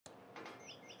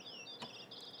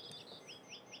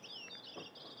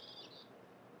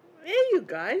you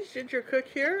guys, Ginger Cook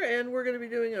here, and we're going to be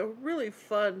doing a really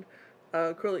fun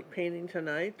acrylic painting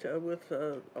tonight with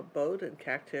a boat and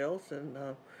cattails and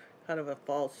kind of a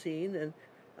fall scene. And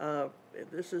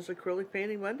this is Acrylic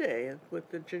Painting Monday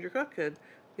with the Ginger Cook. And,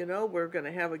 you know, we're going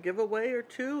to have a giveaway or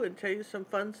two and tell you some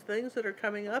fun things that are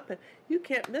coming up. And you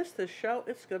can't miss this show.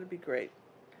 It's going to be great.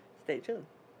 Stay tuned.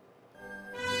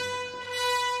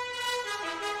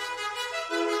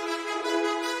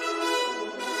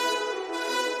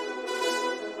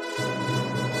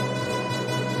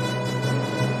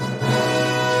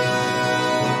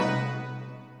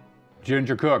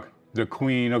 Ginger Cook, the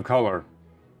queen of color,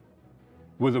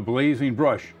 with a blazing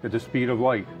brush at the speed of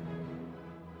light,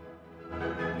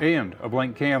 and a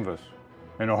blank canvas,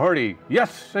 and a hearty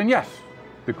yes and yes.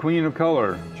 The queen of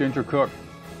color, Ginger Cook,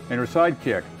 and her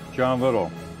sidekick, John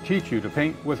Little, teach you to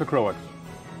paint with acrylics.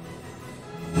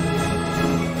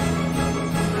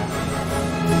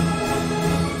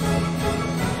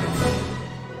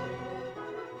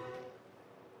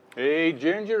 Hey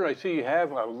Ginger, I see you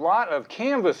have a lot of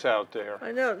canvas out there.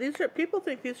 I know. People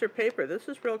think these are paper. This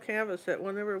is real canvas that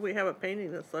whenever we have a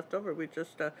painting that's left over, we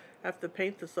just have to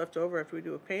paint this left over after we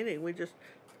do a painting.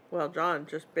 John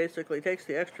just basically takes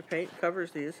the extra paint, covers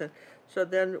these, and so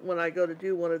then when I go to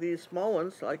do one of these small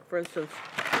ones, like for instance,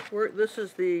 this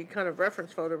is the kind of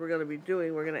reference photo we're going to be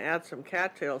doing. We're going to add some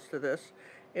cattails to this,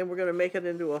 and we're going to make it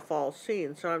into a fall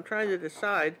scene. So I'm trying to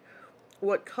decide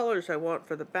what colors I want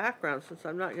for the background, since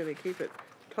I'm not going to keep it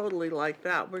totally like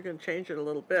that. We're going to change it a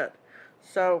little bit.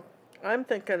 So I'm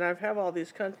thinking I have all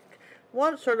these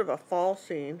one sort of a fall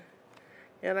scene,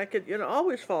 and I could,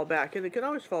 always fall back, and it can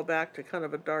always fall back to kind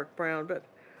of a dark brown, but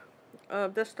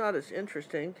that's not as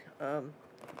interesting.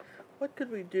 What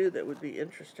could we do that would be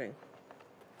interesting?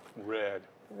 Red.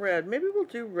 Red. Maybe we'll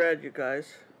do red, you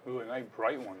guys. Ooh, a nice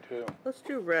bright one too. Let's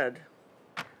do red.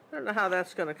 I don't know how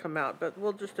that's going to come out, but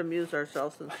we'll just amuse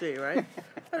ourselves and see, right? I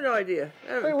have no idea.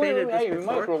 I haven't painted this before. We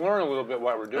might as well learn a little bit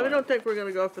what we're doing. I don't think we're going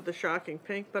to go for the shocking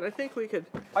pink, but I think we could.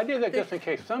 I did that just in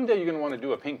case. Someday you're going to want to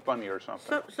do a pink bunny or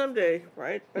something. Someday,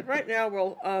 right? But right now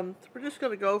we're just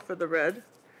going to go for the red,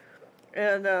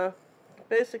 and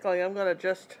basically I'm going to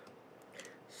just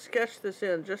sketch this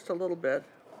in just a little bit.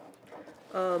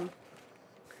 Kind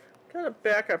of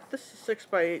back up. This is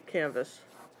 6x8 canvas.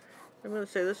 I'm going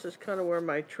to say this is kind of where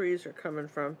my trees are coming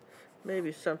from.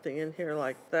 Maybe something in here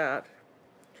like that.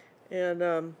 And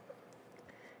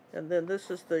then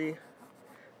this is the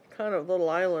kind of little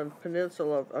island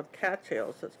peninsula of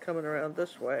cattails that's coming around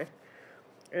this way.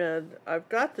 And I've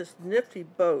got this nifty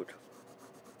boat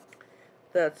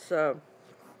that's it's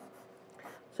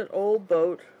an old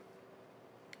boat.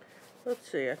 Let's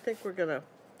see, I think we're going to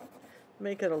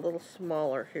make it a little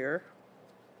smaller here.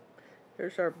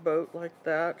 Here's our boat like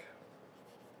that.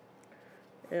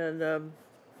 And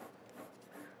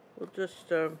we'll just,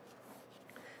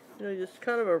 just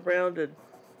kind of a rounded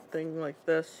thing like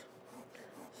this,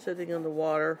 sitting in the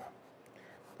water.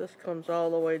 This comes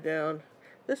all the way down.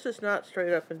 This is not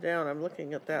straight up and down. I'm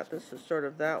looking at that. This is sort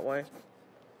of that way.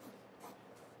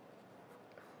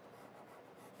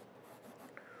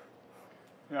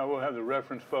 Now we'll have the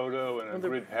reference photo and a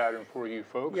grid pattern for you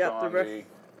folks on the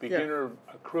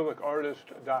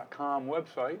beginneracrylicartist.com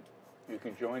website. You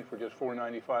can join for just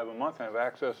 $4.95 a month and have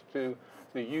access to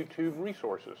the YouTube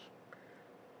resources.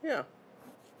 Yeah.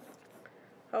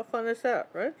 How fun is that,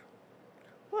 right?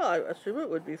 Well, I assume it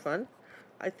would be fun.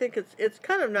 I think it's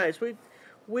kind of nice. We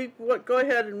go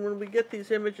ahead, and when we get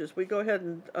these images, we go ahead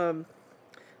and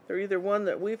they're either one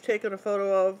that we've taken a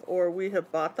photo of or we have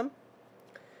bought them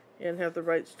and have the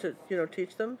rights to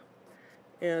teach them,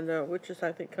 and which is,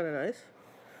 I think, kind of nice.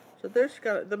 So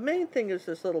the main thing is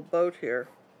this little boat here.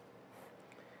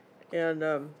 And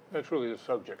that's really the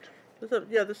subject.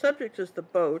 The subject is the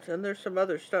boat, and there's some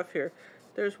other stuff here.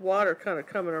 There's water kind of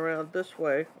coming around this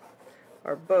way,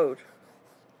 our boat.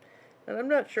 And I'm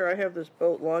not sure I have this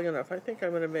boat long enough. I think I'm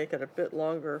going to make it a bit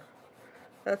longer.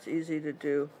 That's easy to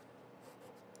do.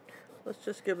 Let's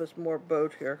just give us more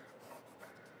boat here.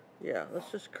 Yeah,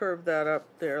 let's just curve that up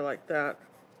there like that.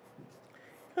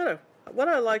 Kind of, what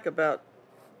I like about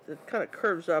it, kind of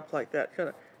curves up like that, kind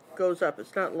of goes up.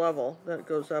 It's not level, then it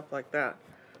goes up like that.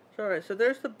 So, all right, so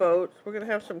there's the boat. We're going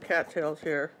to have some cattails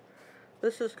here.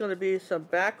 This is going to be some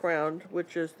background,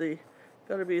 which is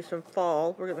going to be some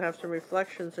fall. We're going to have some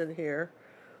reflections in here.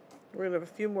 We're going to have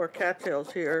a few more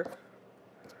cattails here.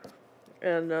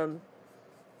 And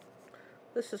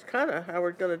this is kind of how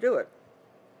we're going to do it.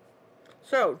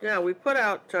 So now we put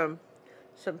out some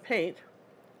paint,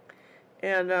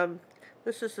 and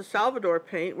this is the Salvador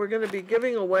paint. We're going to be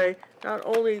giving away not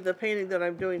only the painting that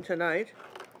I'm doing tonight,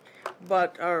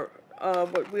 but our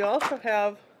But we also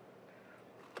have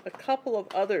a couple of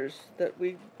others that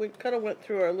we kind of went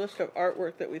through our list of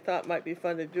artwork that we thought might be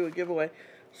fun to do a giveaway.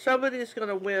 Somebody's going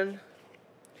to win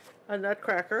a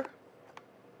nutcracker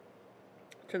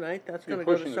tonight. That's going to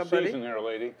go to somebody. You're pushing the season there,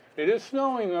 lady. It is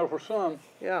snowing, though, for some.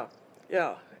 Yeah,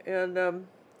 yeah. And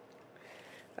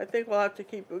I think we'll have to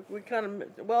keep, we kind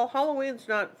of, well, Halloween's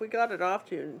not, we got it off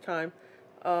to you in time.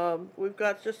 We've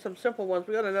got just some simple ones.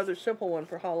 We got another simple one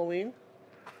for Halloween.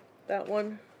 That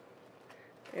one.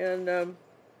 And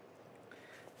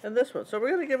this one. So we're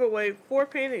going to give away 4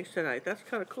 paintings tonight. That's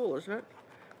kind of cool, isn't it?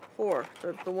 4.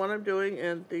 The one I'm doing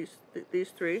and these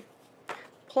 3.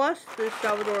 Plus the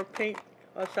Salvador paint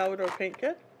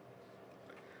kit.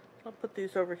 I'll put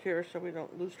these over here so we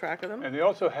don't lose track of them. And they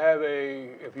also have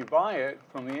if you buy it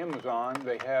from the Amazon,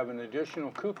 they have an additional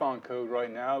coupon code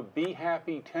right now,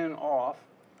 BeHappy10 off.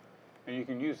 And you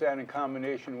can use that in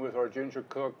combination with our Ginger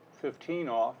Cook 15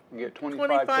 off and get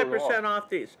 25% off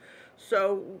these.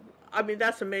 So, I mean,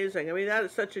 that's amazing. I mean, that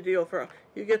is such a deal for,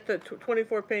 you get the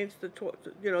 24 paints, the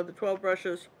 12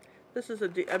 brushes. This is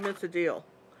it's a deal.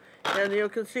 And you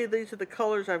can see these are the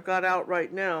colors I've got out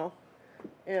right now.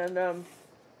 And I'm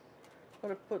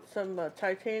going to put some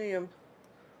titanium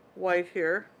white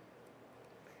here.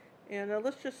 And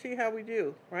let's just see how we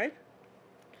do, right?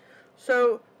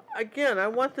 So, again, I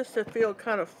want this to feel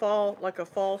kind of fall, like a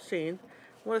fall scene.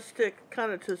 I want to stick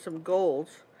kind of to some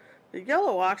golds. The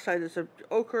yellow oxide is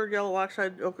yellow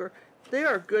oxide ochre. They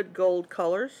are good gold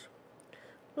colors.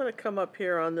 I'm going to come up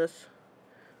here on this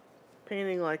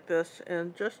painting like this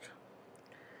and just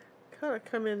kind of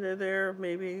come into there,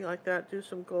 maybe like that, do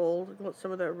some gold, let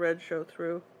some of that red show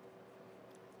through.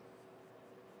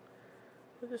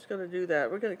 We're just going to do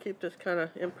that. We're going to keep this kind of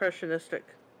impressionistic.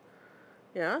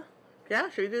 Yeah? Yeah,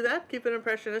 should we do that? Keep it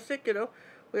impressionistic, you know.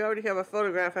 We already have a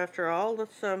photograph after all.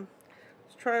 Let's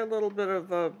try a little bit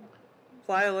of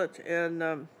violet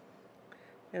and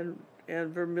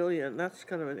vermilion. That's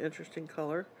kind of an interesting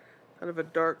color. Kind of a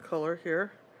dark color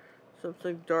here.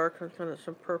 Something dark and kind of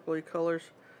some purpley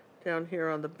colors down here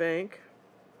on the bank.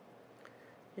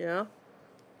 Yeah.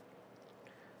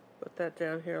 Put that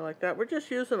down here like that. We're just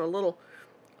using a little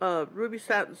ruby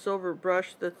satin silver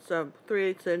brush that's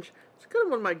 3/8 inch. It's kind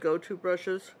of one of my go-to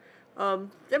brushes.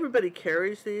 Everybody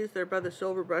carries these. They're by the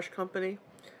Silver Brush Company.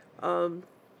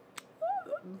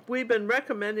 We've been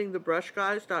recommending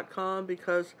thebrushguys.com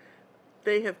because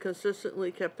they have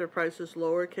consistently kept their prices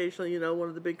lower. Occasionally, you know, one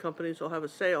of the big companies will have a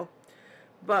sale.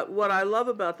 But what I love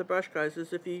about the Brush Guys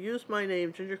is if you use my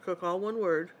name, Ginger Cook, all one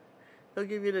word, they'll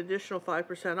give you an additional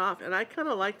 5% off. And I kind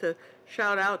of like to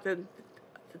shout out to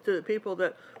the people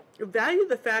that value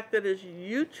the fact that as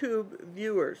YouTube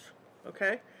viewers,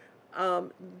 okay,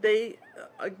 they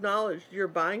acknowledge your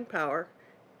buying power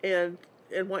and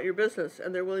want your business,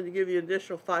 and they're willing to give you an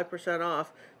additional 5%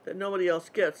 off that nobody else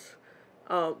gets,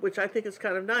 which I think is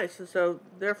kind of nice. And so,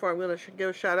 therefore, I'm going to give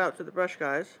a shout out to the Brush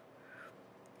Guys.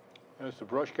 That's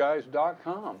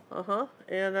thebrushguys.com.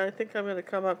 And I think I'm going to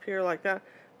come up here like that.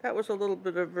 That was a little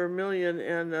bit of vermilion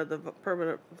and the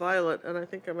permanent violet, and I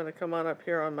think I'm going to come on up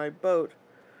here on my boat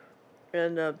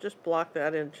and just block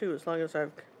that in too, as long as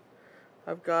I've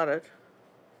got it.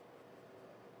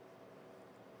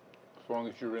 As long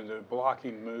as you're in the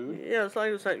blocking mood. Yeah, as long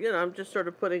as I'm just sort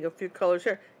of putting a few colors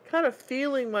here, kind of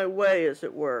feeling my way, as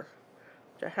it were,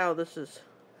 to how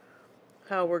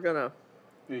we're gonna.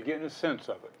 You're getting a sense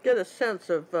of it. Get a sense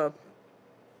of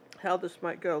how this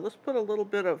might go. Let's put a little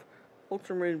bit of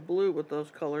ultramarine blue with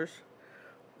those colors,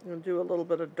 and do a little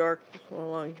bit of dark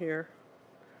along here.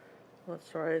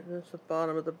 That's right. That's the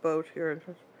bottom of the boat here, and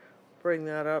just bring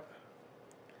that up.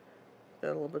 That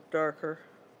a little bit darker.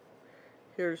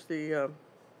 Here's the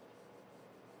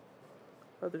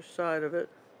other side of it.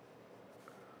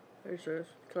 There's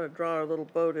kind of draw our little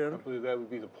boat in. I believe that would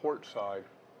be the port side.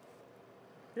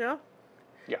 Yeah?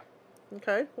 Yeah.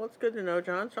 Okay, well, it's good to know,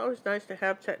 John. It's always nice to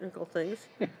have technical things.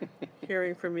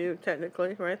 Hearing from you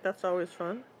technically, right? That's always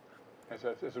fun. It's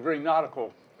a very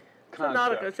nautical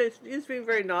concept. He's being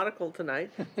very nautical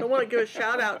tonight. So I want to give a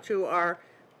shout out to our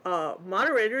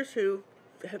moderators who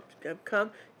have come.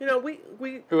 You know,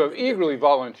 who have eagerly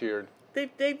volunteered.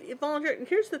 They've volunteered. And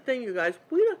here's the thing, you guys.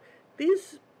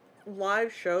 These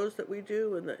live shows that we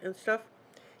do and stuff,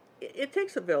 it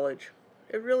takes a village.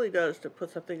 It really does to put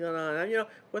something on. And, you know,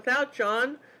 without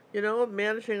John, you know,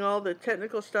 managing all the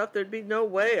technical stuff, there'd be no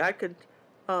way I could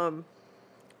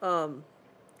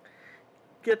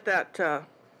get that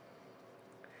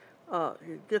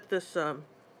get this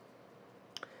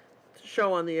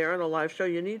show on the air, on a live show.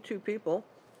 You need 2 people.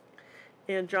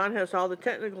 And Jon has all the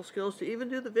technical skills to even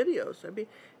do the videos.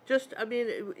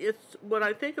 It's when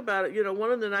I think about it,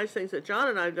 one of the nice things that Jon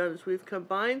and I have done is we've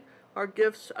combined our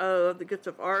gifts, the gifts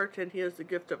of art, and he has the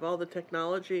gift of all the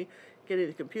technology, getting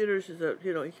the computers. He's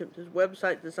his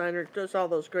website designer, does all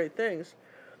those great things,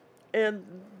 and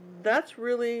that's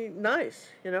really nice.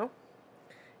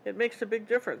 It makes a big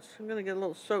difference. I'm going to get a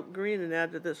little soap green and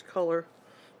add to this color,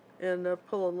 and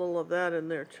pull a little of that in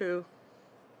there too.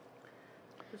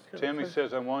 Tammy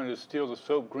says, I wanted to steal the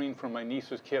soap green from my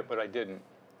niece's kit, but I didn't.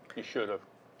 You should have.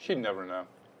 She'd never know.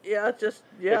 Yeah, If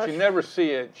you never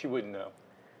see it, she wouldn't know.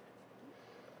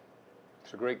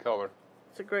 It's a great color.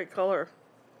 It's a great color.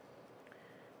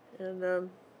 And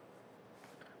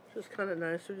just kind of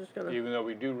nice. We're just going to... Even though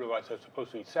we do realize that's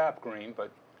supposed to be sap green,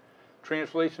 but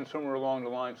translation somewhere along the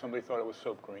line, somebody thought it was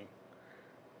soap green.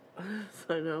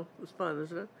 I know. It's fun,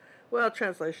 isn't it? Well,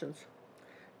 translations.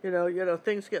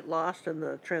 Things get lost in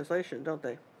the translation, don't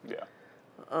they? Yeah.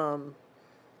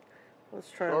 Let's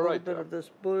try a little bit of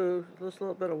this blue, this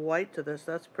little bit of white to this.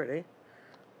 That's pretty.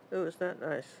 Ooh, is that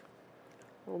nice?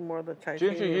 A little more of the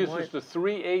titanium Ginger uses white. the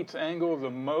 3/8 angle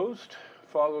the most,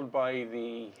 followed by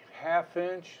the 1/2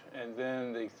 inch, and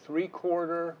then the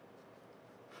 3/4,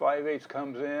 5/8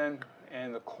 comes in,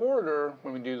 and the 1/4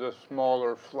 when we do the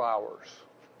smaller flowers.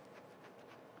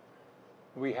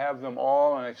 We have them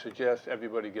all, and I suggest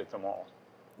everybody get them all.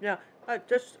 Yeah, I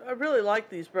really like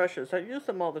these brushes. I use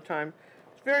them all the time.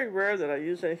 It's very rare that I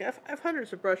use anything. I have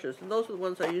hundreds of brushes, and those are the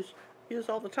ones I use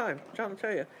all the time. Jon will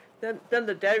tell you. Then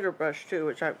the dagger brush too,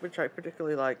 which I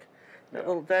particularly like. That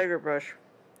little dagger brush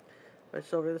by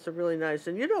Silver. That's a really nice.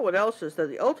 And you know what else is that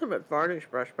the ultimate varnish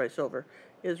brush by Silver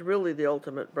is really the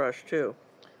ultimate brush too.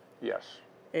 Yes.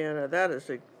 And that is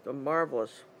a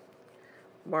marvelous,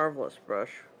 marvelous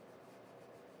brush.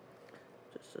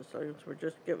 Just as long as we're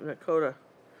just giving a coat of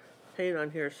paint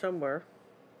on here somewhere.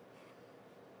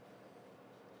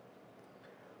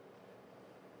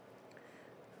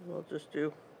 We'll just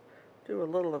do a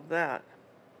little of that.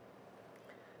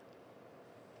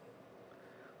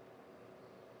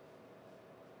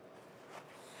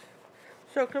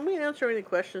 So can we answer any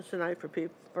questions tonight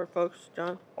for folks,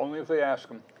 Jon? Only if they ask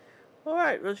them. All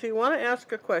right. Well, if you want to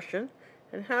ask a question,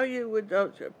 and how you would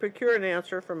procure an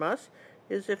answer from us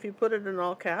is if you put it in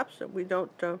all caps. We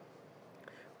don't.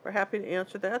 We're happy to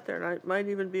answer that. There might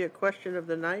even be a question of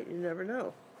the night. You never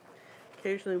know.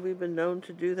 Occasionally, we've been known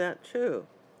to do that too.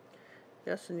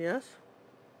 Yes and yes.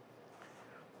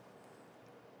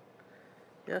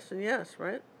 Yes and yes,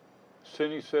 right?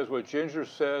 Cindy says, what Ginger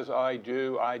says I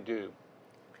do, I do.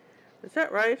 Is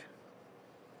that right?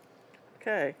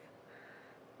 Okay.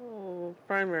 Oh,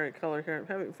 primary color here. I'm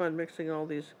having fun mixing all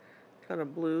these kind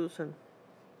of blues, and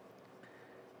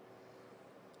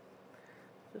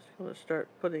just going to start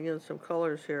putting in some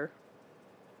colors here.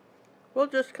 We'll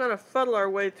just kind of fuddle our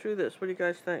way through this. What do you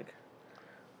guys think?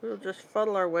 We'll just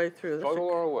fuddle our way through this.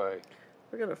 Fuddle our way.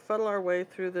 We're going to fuddle our way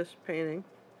through this painting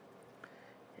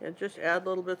and just add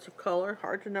little bits of color.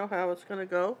 Hard to know how it's going to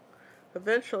go.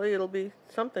 Eventually it'll be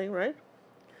something, right?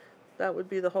 That would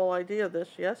be the whole idea of this.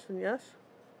 Yes and yes.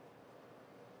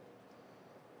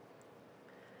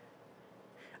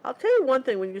 I'll tell you one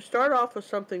thing. When you start off with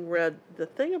something red, the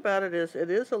thing about it is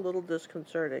a little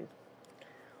disconcerting.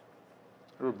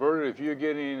 Roberta, if you're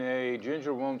getting a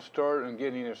Ginger won't start and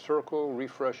getting a circle,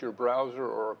 refresh your browser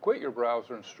or quit your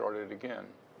browser and start it again.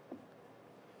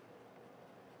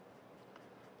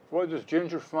 What does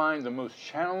Ginger find the most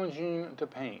challenging to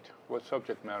paint? What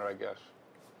subject matter, I guess?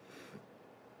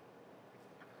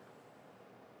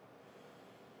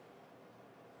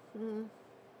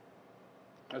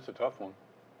 That's a tough one.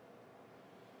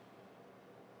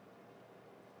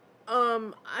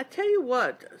 I tell you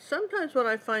what, sometimes what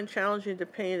I find challenging to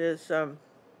paint is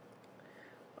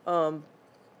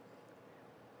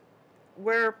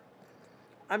where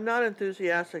I'm not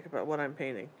enthusiastic about what I'm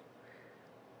painting.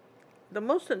 The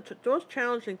most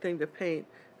challenging thing to paint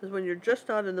is when you're just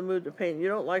not in the mood to paint. You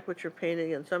don't like what you're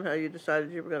painting, and somehow you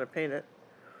decided you were going to paint it.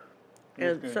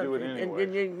 And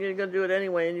you're going to do it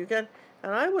anyway, and you can.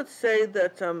 And I would say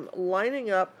that lining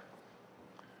up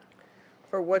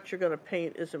for what you're going to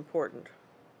paint is important.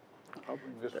 I'll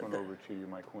bring this one over to you,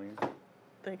 my queen.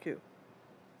 Thank you.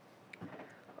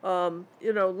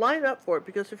 Line up for it,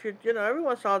 because if you're, every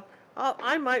once in a while,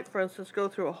 I might, for instance, go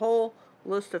through a whole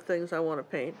list of things I want to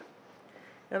paint,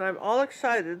 and I'm all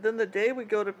excited. Then the day we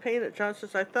go to paint it, Jon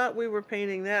says, I thought we were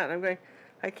painting that. And I'm going,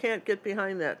 I can't get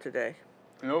behind that today.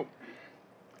 Nope.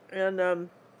 And no,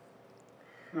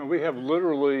 we have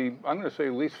literally, I'm going to say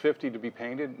at least 50 to be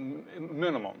painted,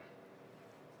 minimum.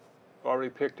 Already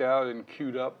picked out and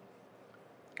queued up.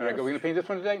 And I go, we're going to paint this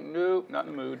one today? Nope, not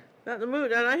in the mood. Not in the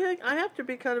mood. And I think I have to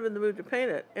be kind of in the mood to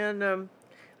paint it. And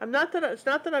it's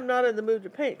not that I'm not in the mood to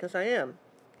paint, because I am.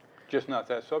 Just not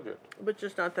that subject. But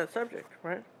just not that subject,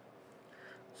 right?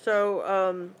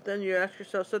 So then you ask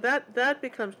yourself, so that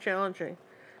becomes challenging.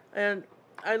 And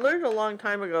I learned a long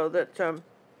time ago that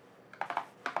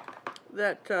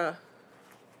let's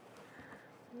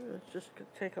just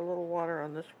take a little water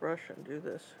on this brush and do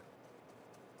this.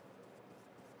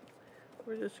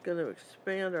 We're just going to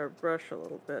expand our brush a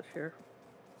little bit here.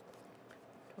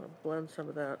 Kind of blend some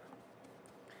of that.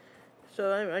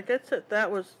 So I guess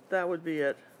that would be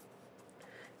it.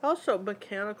 Also,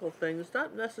 mechanical things,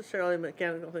 not necessarily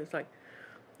mechanical things like,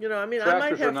 you know, I mean, I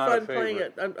might have fun playing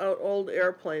an old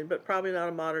airplane, but probably not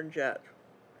a modern jet.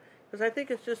 Because I think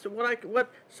it's just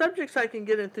what subjects I can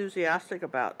get enthusiastic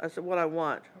about. I said what I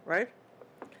want, right?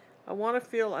 I want to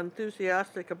feel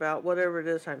enthusiastic about whatever it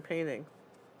is I'm painting.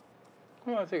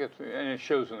 Well, I think and it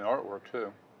shows in the artwork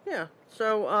too. Yeah.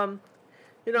 So,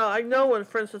 you know, I know when,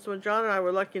 for instance, when John and I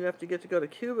were lucky enough to get to go to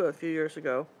Cuba a few years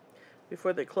ago,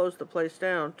 before they closed the place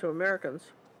down to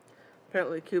Americans.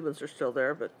 Apparently, the Cubans are still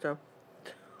there, but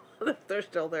they're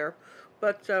still there.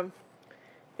 But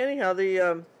anyhow,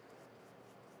 the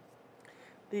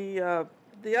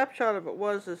upshot of it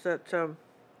is that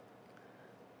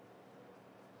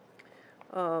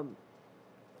I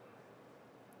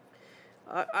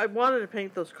wanted to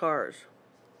paint those cars.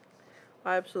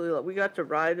 I absolutely love. We got to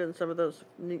ride in some of those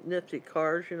nifty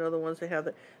cars. You know, the ones they have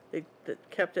that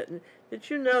kept it. And did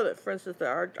you know that, for instance,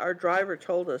 our driver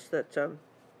told us that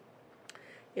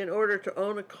in order to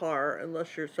own a car,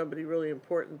 unless you're somebody really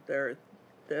important there,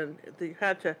 then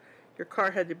your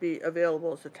car had to be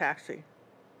available as a taxi.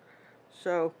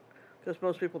 So, because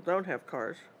most people don't have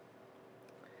cars,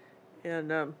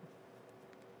 and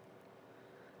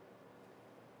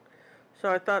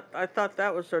so I thought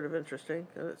that was sort of interesting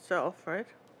in itself, right?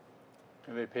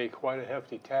 And they pay quite a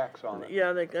hefty tax on it. Yeah,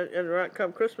 and around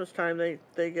come Christmas time, they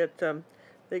get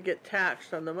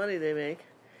taxed on the money they make,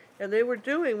 and they were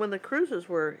doing, when the cruises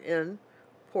were in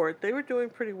port, they were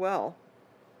doing pretty well,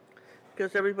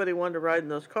 because everybody wanted to ride in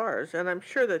those cars. And I'm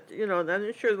sure that, you know,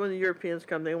 I'm sure when the Europeans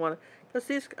come, they want to, because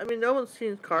these, I mean, no one's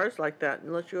seen cars like that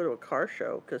unless you go to a car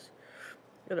show, because,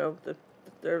 you know,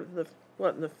 they're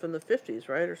from the 50s,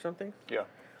 right, or something. Yeah.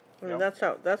 I mean, that's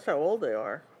how old they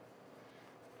are.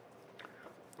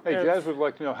 Hey, Jazz would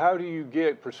like to know, how do you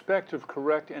get perspective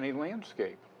correct in a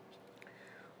landscape?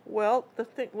 Well,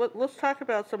 let's talk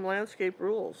about some landscape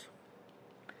rules,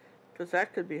 because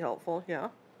that could be helpful, yeah.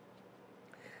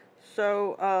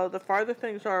 So the farther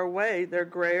things are away, they're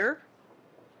grayer,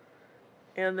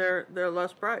 and they're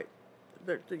less bright.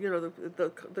 You know,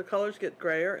 the colors get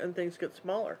grayer and things get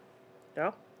smaller,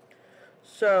 yeah.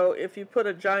 So if you put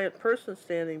a giant person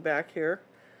standing back here,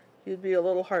 you'd be a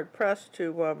little hard pressed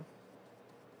to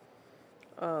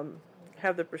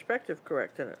have the perspective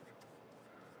correct in it.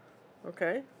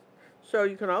 Okay, so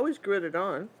you can always grid it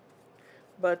on,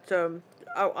 but I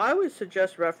always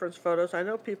suggest reference photos. I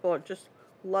know people just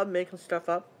love making stuff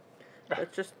up.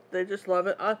 They just love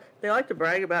it. They like to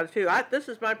brag about it too. This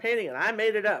is my painting and I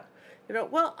made it up. You know,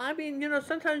 well, I mean, you know,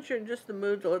 sometimes you're in just the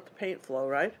mood to let the paint flow,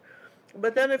 right?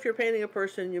 But then if you're painting a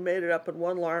person, you made it up and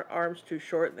one arm's too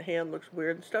short and the hand looks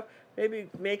weird and stuff, maybe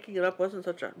making it up wasn't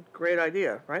such a great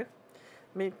idea, right?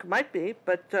 I mean, it might be,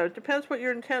 but it depends what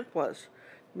your intent was.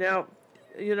 Now,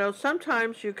 you know,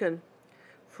 sometimes you can,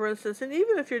 for instance, and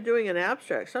even if you're doing an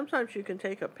abstract, sometimes you can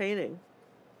take a painting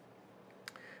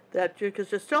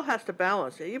because it still has to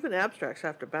balance. Even abstracts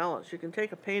have to balance. You can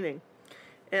take a painting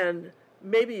and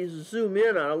maybe zoom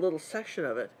in on a little section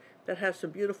of it that has some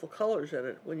beautiful colors in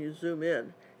it when you zoom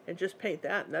in, and just paint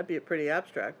that, and that'd be a pretty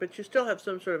abstract, but you still have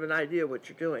some sort of an idea what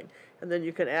you're doing, and then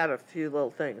you can add a few little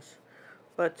things.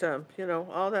 But, you know,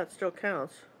 all that still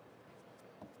counts.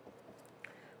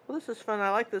 Well, this is fun. I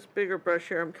like this bigger brush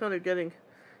here. I'm kind of getting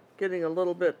a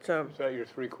little bit... is that your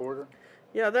 3/4?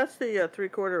 Yeah, that's the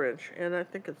 3/4 inch, and I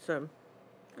think it's... is that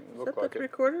the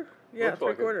 3/4? Yeah,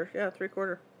 3/4. Yeah,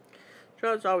 3/4.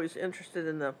 John's always interested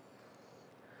in the...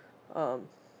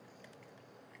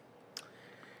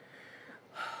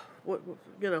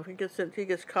 you know, he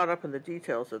gets caught up in the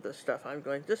details of this stuff. I'm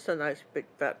going, this is a nice big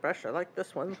fat brush. I like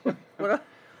this one. Well,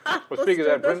 speaking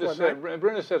of that,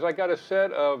 Brenda says, I got a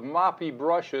set of moppy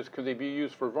brushes. Could they be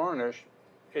used for varnish?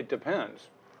 It depends.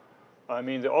 I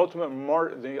mean, the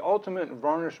ultimate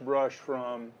varnish brush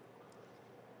from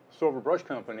Silver Brush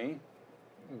Company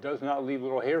does not leave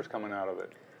little hairs coming out of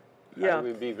it. Yeah. I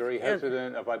would be very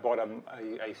hesitant if I bought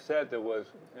a set that was,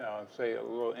 say, a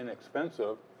little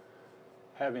inexpensive.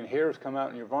 Having hairs come out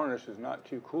in your varnish is not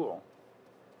too cool.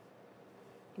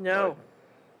 No.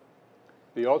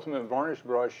 The ultimate varnish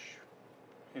brush,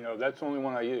 you know, that's the only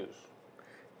one I use.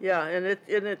 Yeah, and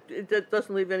it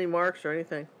doesn't leave any marks or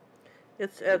anything.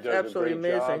 It's absolutely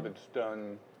amazing. Job. It's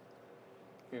done.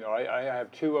 You know, I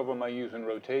have 2 of them I use in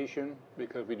rotation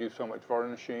because we do so much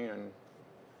varnishing, and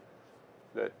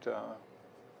that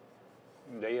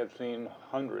they have seen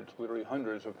hundreds, literally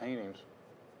hundreds of paintings.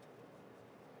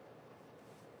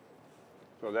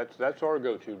 So that's our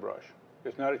go-to brush.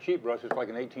 It's not a cheap brush. It's like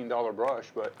an $18 brush,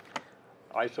 but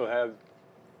I still have.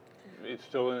 It's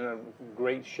still in a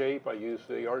great shape. I use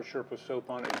the Art Sherpa soap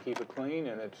on it to keep it clean,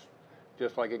 and it's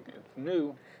just like it's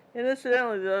new. And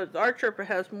incidentally, the Art Sherpa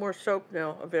has more soap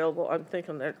now available. I'm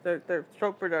thinking that their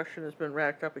soap production has been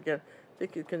racked up again. I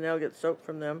think you can now get soap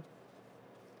from them.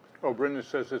 Oh, Brendan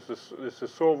says it's a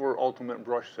silver ultimate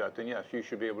brush set. Then yes, you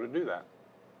should be able to do that.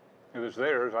 If it's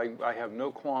theirs, I have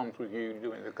no qualms with you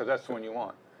doing it because that's the one you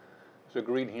want. It's a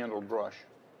green handled brush.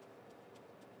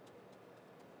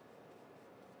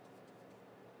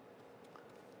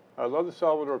 I love the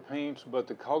Salvador paints, but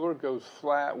the color goes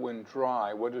flat when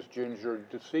dry. What is Ginger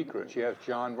the secret? She has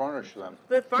Jon varnish them.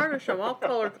 They varnish them.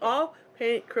 All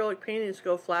acrylic paintings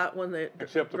go flat when they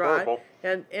except dry. The purple.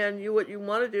 And what you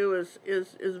want to do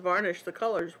is varnish the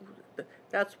colors.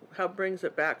 That's how it brings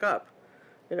it back up.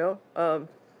 You know,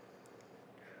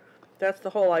 that's the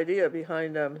whole idea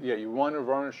behind them. Yeah, you want to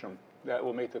varnish them. That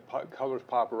will make the colors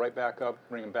pop right back up,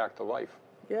 bring them back to life.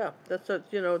 Yeah, that's a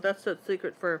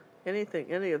secret for any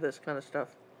of this kind of stuff.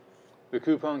 The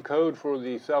coupon code for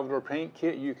the Salvador paint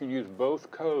kit, you can use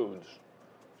both codes,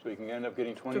 so you can end up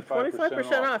getting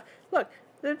 25% off. Look,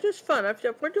 they're just fun. If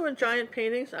we're doing giant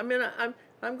paintings, I mean, I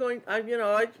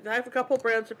have a couple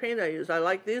brands of paint I use. I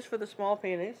like these for the small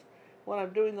paintings. When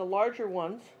I'm doing the larger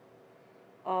ones,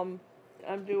 I'm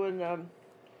doing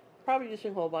probably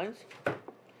using Holbein's.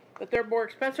 But they're more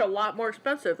expensive, a lot more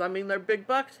expensive. I mean, they're big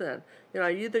bucks then. You know,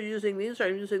 I'm either using these or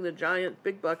I'm using the giant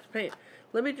big bucks paint.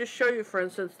 Let me just show you, for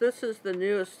instance, this is the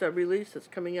newest release that's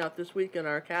coming out this week in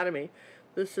our academy.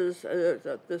 This is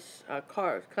this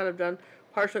car. It's kind of done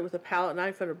partially with a palette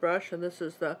knife and a brush, and this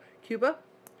is the Cuba,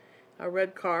 a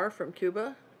red car from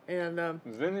Cuba. And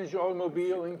vintage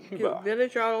automobile in Cuba.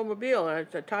 Vintage automobile. And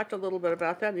I talked a little bit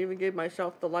about that and even gave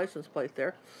myself the license plate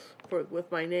there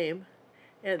with my name.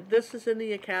 And this is in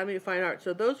the Academy of Fine Arts.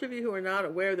 So those of you who are not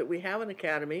aware that we have an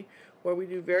academy where we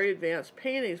do very advanced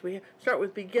paintings, we start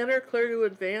with beginner, clear to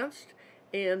advanced,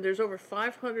 and there's over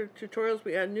 500 tutorials.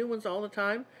 We add new ones all the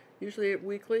time, usually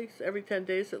weekly, every 10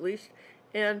 days at least.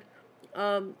 And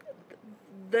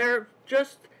they're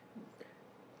just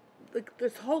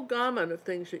this whole gamut of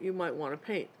things that you might want to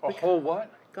paint. A whole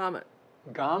what? Gamut.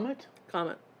 Gamut?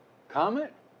 Gamut.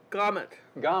 Comet? Gamut.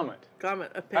 Gamut.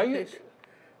 Gamut of paintings.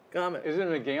 Gamut. Is it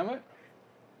a gamut?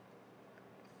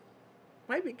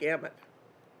 Might be gamut.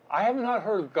 I have not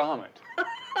heard of gamut.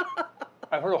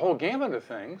 I've heard a whole gamut of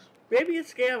things. Maybe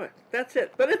it's gamut. That's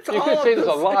it. But it's all. You could say there's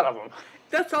a lot of them.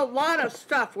 That's a lot of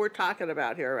stuff we're talking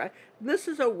about here, right? This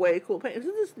is a way cool paint.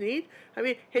 Isn't this neat? I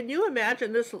mean, can you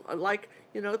imagine this like,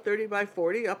 30 by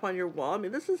 40 up on your wall? I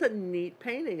mean, this is a neat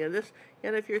painting. And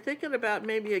if you're thinking about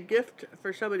maybe a gift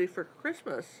for somebody for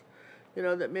Christmas,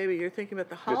 that maybe you're thinking about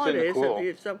the holidays, and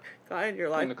you're some guy in your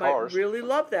life might really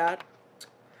love that.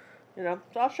 So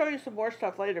I'll show you some more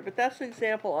stuff later, but that's an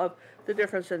example of the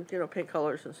difference in, paint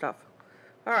colors and stuff.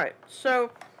 All right,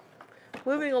 so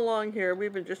moving along here,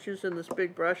 we've been just using this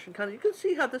big brush and you can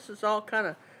see how this is all kind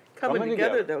of coming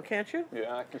together though, can't you?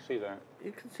 Yeah, I can see that.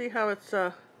 You can see how it's,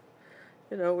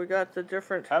 we got the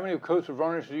different. How many coats of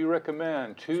varnish do you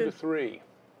recommend? 2 to 3?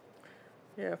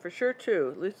 Yeah, for sure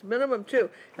 2, at least minimum 2. And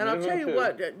minimum I'll tell you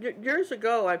what, years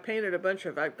ago I painted a bunch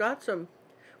of, I've got some,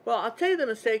 well, I'll tell you the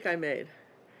mistake I made.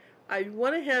 I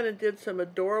went ahead and did some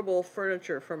adorable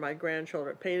furniture for my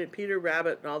grandchildren, painted Peter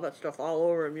Rabbit and all that stuff all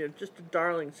over them, just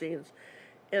darling scenes.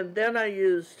 And then I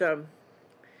used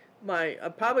my,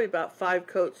 probably about 5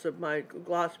 coats of my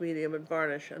gloss medium and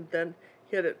varnish, and then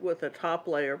hit it with a top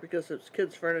layer, because it's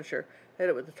kids' furniture, hit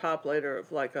it with the top layer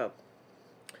of like a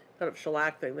kind of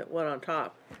shellac thing that went on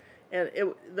top. And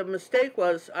the mistake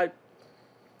was I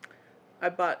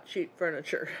bought cheap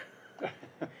furniture.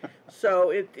 So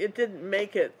it didn't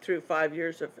make it through 5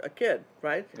 years of a kid,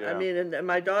 right? Yeah. I mean, and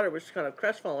my daughter was kind of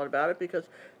crestfallen about it because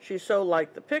she so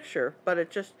liked the picture, but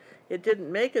it didn't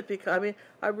make it because, I mean,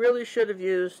 I really should have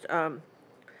used, done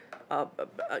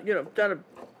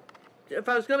if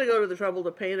I was going to go to the trouble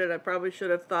to paint it, I probably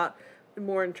should have thought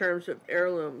more in terms of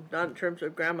heirloom, not in terms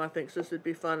of grandma thinks this would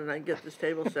be fun and I can get this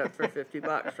table set for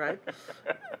 $50, right?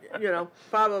 You know,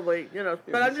 probably, you know,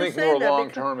 but I'm just saying more that long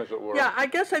because, term, as it were. yeah, I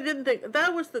guess I didn't think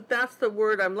that's the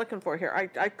word I'm looking for here.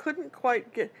 I couldn't quite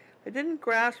I didn't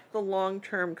grasp the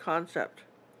long-term concept,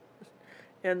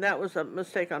 and that was a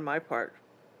mistake on my part,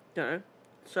 you know.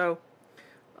 So,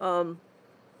 and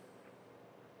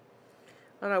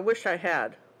I wish I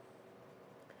had.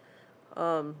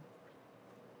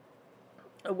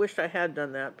 I wished I had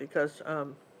done that because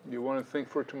you want to think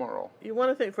for tomorrow. You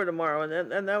want to think for tomorrow,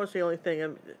 and that was the only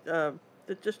thing.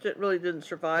 It just really didn't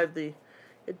survive the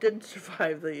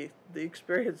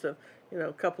experience of, you know,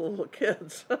 a couple of little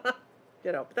kids.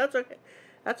 You know, but that's okay.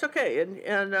 That's okay,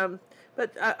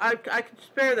 but I could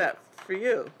spare that for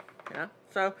you. Yeah.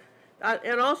 So,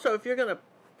 and also if you're gonna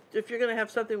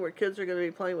have something where kids are gonna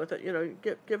be playing with it, you know,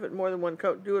 give it more than one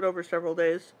coat. Do it over several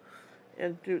days,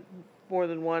 and do more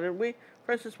than one. And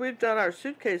for instance, we've done our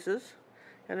suitcases,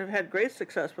 and have had great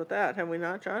success with that, have we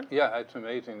not, John? Yeah, it's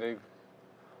amazing. They've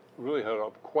really held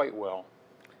up quite well.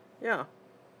 Yeah.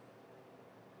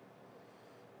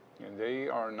 And they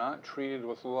are not treated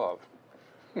with love.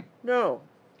 No.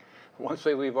 Once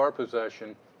they leave our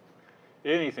possession,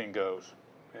 anything goes,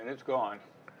 and it's gone.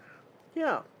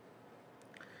 Yeah.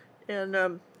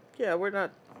 And yeah, we're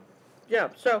not. Yeah.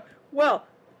 So, well,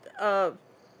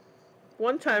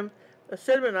 one time,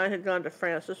 Cinnamon and I had gone to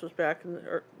France. This was back in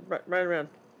right around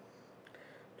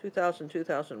 2000,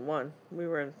 2001. We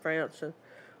were in France, and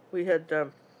we had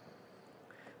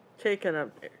taken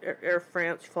an Air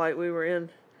France flight. We were in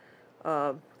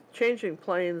changing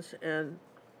planes, and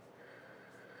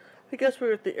I guess we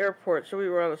were at the airport, so we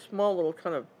were on a small little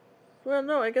kind of, well,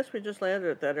 no, I guess we just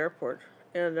landed at that airport,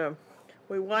 and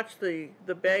we watched the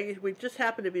baggage. We just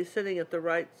happened to be sitting at the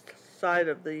right side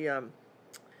of the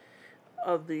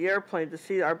airplane to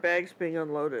see our bags being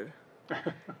unloaded.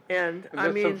 And I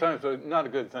mean, sometimes not a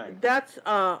good thing. That's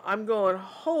I'm going,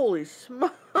 holy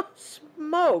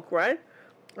smoke, right?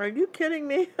 Are you kidding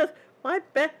me? That's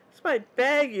my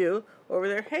bag, you over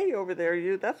there. Hey, over there,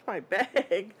 you. That's my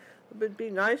bag. It would be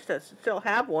nice to still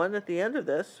have one at the end of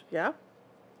this, yeah.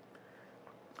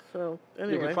 So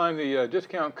anyway, you can find the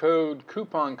discount code,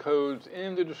 coupon codes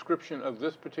in the description of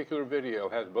this particular video.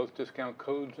 It has both discount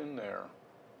codes in there.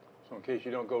 So in case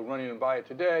you don't go running and buy it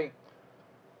today,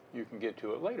 you can get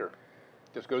to it later.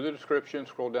 Just go to the description,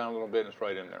 scroll down a little bit, and it's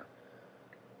right in there.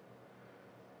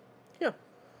 Yeah.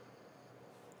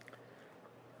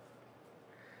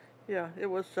 Yeah, it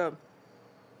was.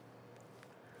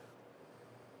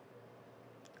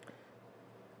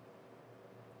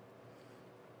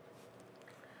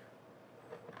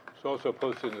 It's also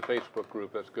posted in the Facebook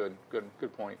group. That's good.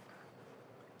 Good point.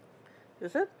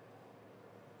 Is it?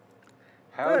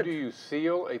 How Good. do you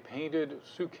seal a painted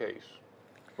suitcase?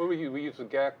 Well, we use the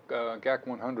GAC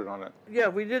 100 on it. Yeah,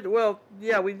 we did. Well,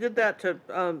 yeah, we did that to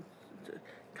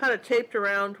kind of taped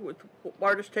around with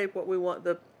artist tape what we want,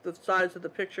 the size of the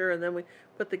picture, and then we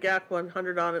put the GAC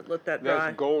 100 on it, let that dry.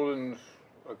 That's Golden's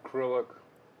acrylic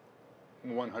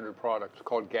 100 product. It's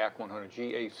called GAC 100.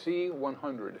 GAC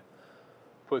 100.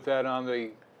 Put that on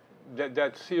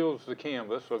that seals the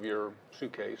canvas of your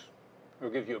suitcase.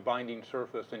 It'll give you a binding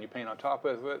surface, and you paint on top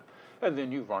of it, and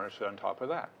then you varnish it on top of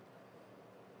that.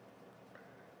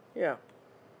 Yeah.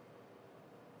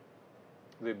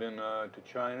 They've been to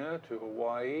China, to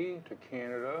Hawaii, to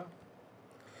Canada.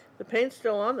 The paint's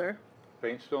still on there.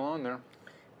 Paint's still on there.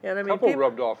 And I mean, a couple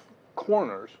rubbed off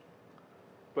corners,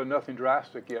 but nothing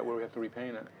drastic yet where we have to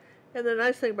repaint it. And the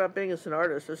nice thing about being as an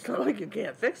artist, it's not like you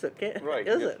can't fix it, right,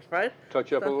 is it? Right?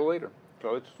 Touch up a little later.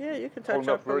 So it's yeah, you can touch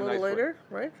up a little later,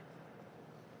 right?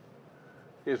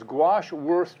 Is gouache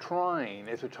worth trying?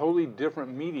 It's a totally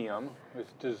different medium.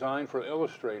 It's designed for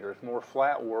illustrators, more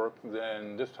flat work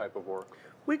than this type of work.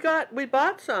 We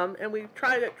bought some, and we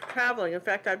tried it traveling. In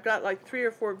fact, I've got like 3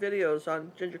 or 4 videos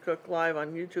on Ginger Cook Live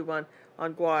on YouTube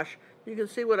on gouache. You can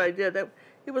see what I did.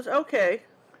 It was okay.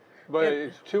 But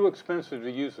it's too expensive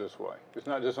to use this way. It's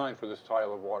not designed for this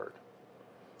style of art.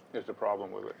 Is the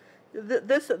problem with it?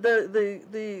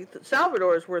 The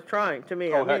Salvador is worth trying to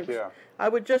me. Oh, heck yeah! I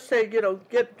would just say, you know,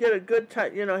 get a good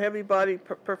heavy body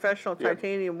professional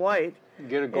titanium white.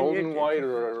 Get a golden white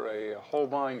or a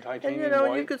Holbein titanium and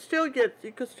white. you could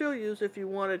still use, if you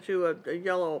wanted to, a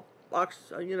yellow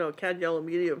cad yellow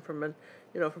medium from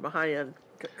a high end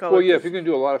color. Well, yeah, if you're going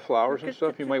to do a lot of flowers and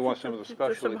stuff, you might want some of the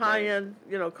specialty some high end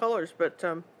colors, but.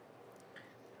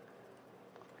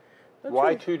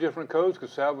 Why 2 different codes?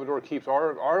 Because Salvador keeps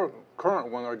our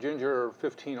current one, our Ginger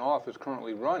 15 off, is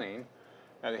currently running,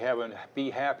 and they have a Be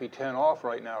Happy 10 off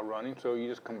right now running, so you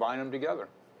just combine them together.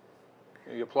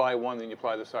 You apply one, then you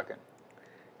apply the second.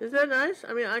 Is that nice?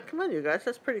 I mean, come on, you guys.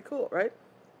 That's pretty cool, right?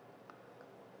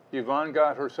 Yvonne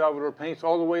got her Salvador paints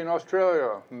all the way in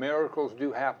Australia. Miracles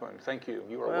do happen. Thank you.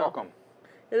 You are welcome.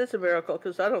 It is a miracle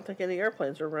because I don't think any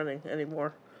airplanes are running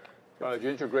anymore.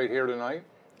 Ginger, great hair tonight.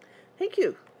 Thank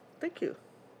you. Thank you.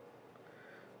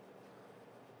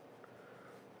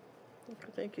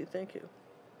 Thank you. Thank you.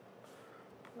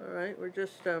 All right, we're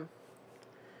just, you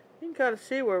can kind of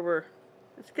see where we're,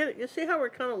 you see how we're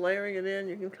kind of layering it in?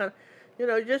 You can kind of, you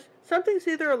know, just, something's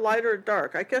either light or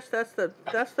dark. I guess that's the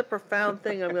profound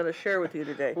thing I'm going to share with you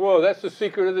today. Whoa, that's the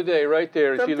secret of the day right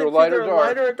there. It's either light or dark.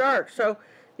 Light or dark. So,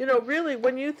 you know, really,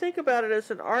 when you think about it as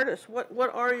an artist,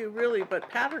 what are you really but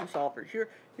pattern solvers?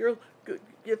 You're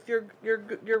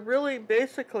really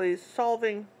basically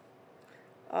solving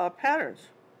patterns.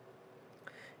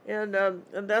 And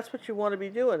that's what you want to be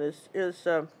doing is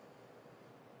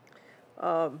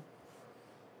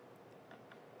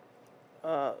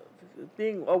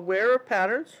being aware of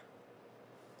patterns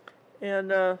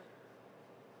and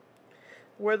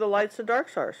where the lights and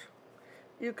darks are.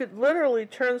 You could literally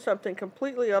turn something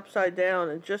completely upside down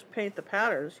and just paint the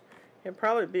patterns and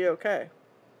probably be okay.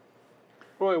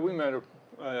 Boy, we met an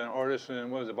artist in,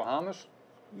 what was it, Bahamas?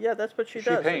 Yeah, that's what she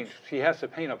does. She paints. She has to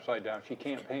paint upside down. She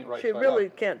can't paint right side up. She really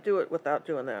can't do it without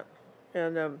doing that.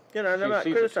 And, you know, and I'm not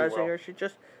criticizing her. She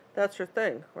just, that's her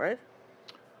thing, right?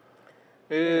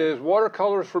 Is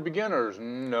watercolors for beginners?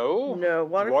 No. No,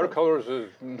 watercolors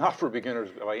is not for beginners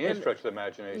by any stretch of the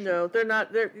imagination. No, they're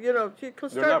not. They're, you know, you can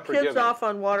start kids off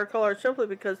on watercolors simply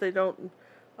because they don't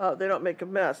make a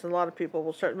mess. And a lot of people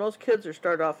will start. Most kids are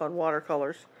started off on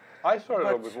watercolors. I started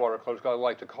off with watercolors because I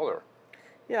like the color.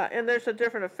 Yeah, and there's a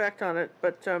different effect on it,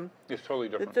 but it's totally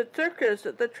different. The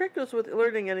trick is with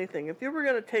learning anything. If you were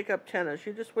going to take up tennis,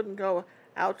 you just wouldn't go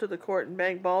out to the court and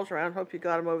bang balls around, hope you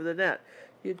got them over the net.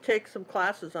 You'd take some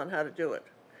classes on how to do it.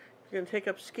 You're going to take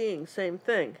up skiing, same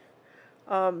thing,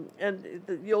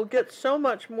 and you'll get so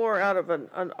much more out of an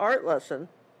art lesson.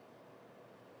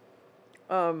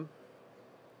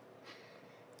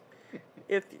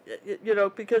 If you know,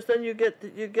 because then you get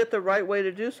the right way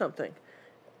to do something.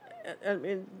 I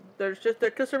mean, there's just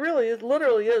because there really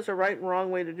literally is a right and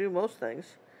wrong way to do most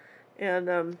things, and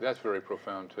that's very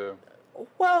profound too.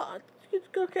 Well,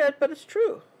 okay, but it's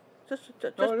true. No,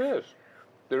 it is.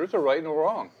 There is a right and a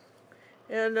wrong.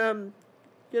 And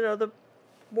you know, the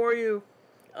more you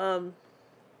you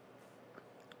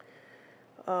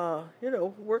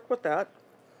know, work with that.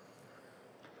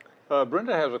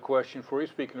 Brenda has a question for you.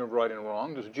 Speaking of right and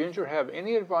wrong, does Ginger have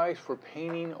any advice for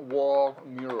painting wall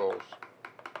murals?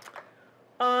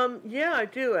 Yeah, I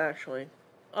do actually.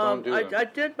 I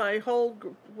did my whole,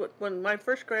 when my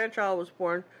first grandchild was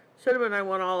born, Cinnamon and I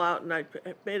went all out and I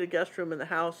made a guest room in the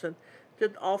house and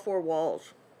did all 4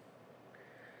 walls.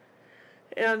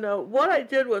 And what I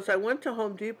did was I went to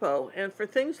Home Depot, and for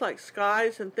things like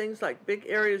skies and things like big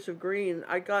areas of green,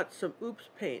 I got some oops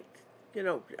paint. You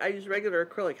know, I use regular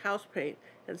acrylic house paint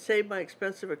and saved my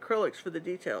expensive acrylics for the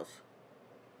details.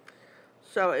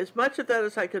 So as much of that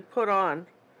as I could put on,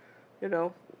 you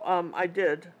know, I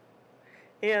did.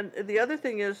 And the other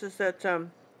thing is that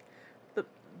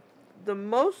the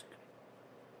most,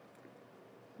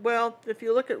 well, if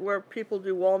you look at where people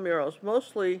do wall murals,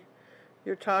 mostly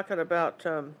you're talking about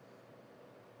from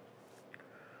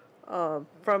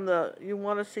the, you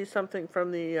want to see something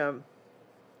from the,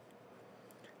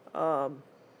 oh,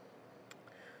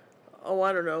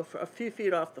 I don't know, a few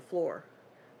feet off the floor.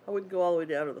 I wouldn't go all the way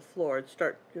down to the floor. I'd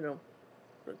start, you know,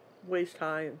 waist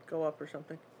high and go up or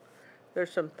something.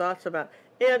 There's some thoughts about,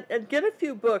 and get a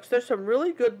few books. There's some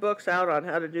really good books out on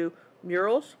how to do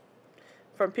murals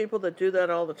from people that do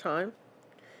that all the time.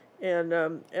 And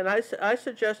I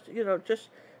suggest, you know, just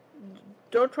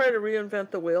don't try to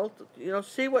reinvent the wheel. You know,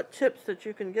 see what tips that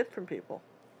you can get from people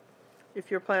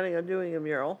if you're planning on doing a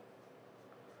mural.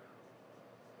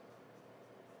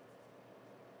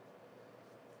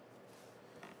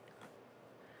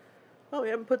 Oh, we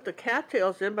haven't put the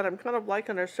cattails in, but I'm kind of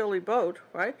liking our silly boat,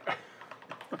 right?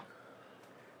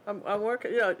 I'm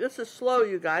working, you know, this is slow,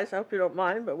 you guys. I hope you don't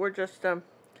mind, but we're just, but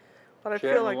I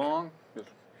feel like along, just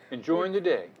enjoying the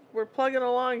day. We're plugging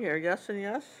along here, yes and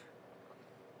yes.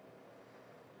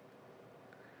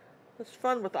 It's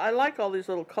fun with, I like all these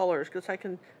little colors because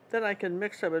then I can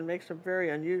mix them and make some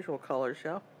very unusual colors,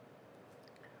 yeah?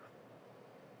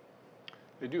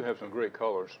 They do have some great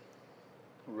colors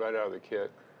right out of the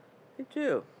kit. They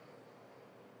do.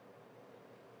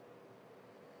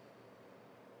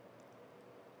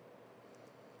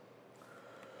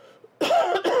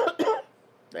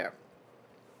 There.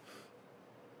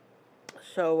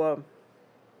 So,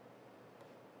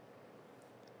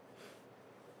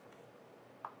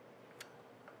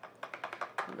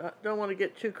 don't want to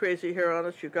get too crazy here on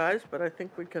us, you guys, but I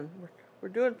think we're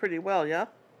doing pretty well, yeah?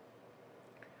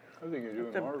 I think you're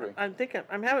doing marvelous.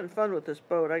 I'm having fun with this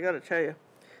boat, I gotta tell you.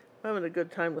 I'm having a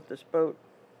good time with this boat.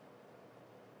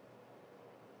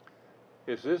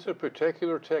 Is this a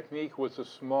particular technique with the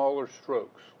smaller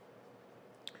strokes?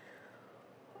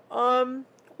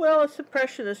 Well, it's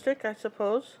impressionistic, I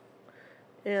suppose.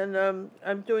 And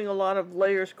I'm doing a lot of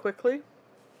layers quickly.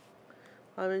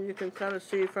 I mean, you can kind of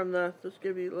see from just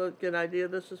give you an idea,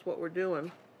 this is what we're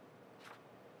doing.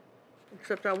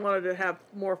 Except I wanted to have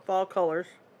more fall colors.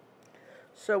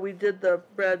 So we did the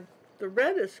red. The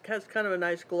red has kind of a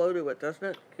nice glow to it, doesn't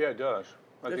it? Yeah, it does.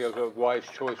 I think it was a wise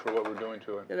choice for what we're doing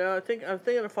to it. You know, I'm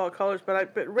thinking of fall colors,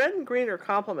 but red and green are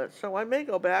complements. So I may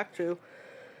go back to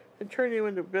and turn you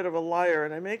into a bit of a liar,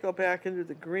 and I may go back into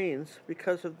the greens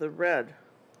because of the red,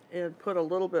 and put a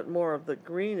little bit more of the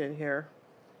green in here,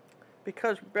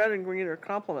 because red and green are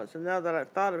complements. And now that I've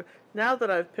thought of it, now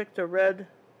that I've picked a red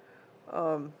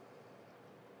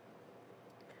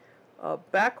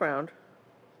background,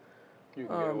 you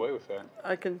can get away with that.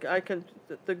 I can.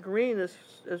 The green is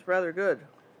rather good.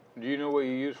 Do you know what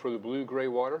you use for the blue-gray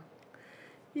water?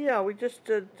 Yeah, we just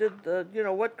did the,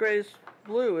 what gray's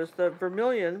blue is the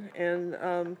vermilion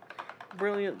and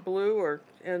brilliant blue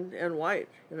and white,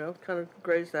 kind of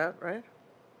grays that, right?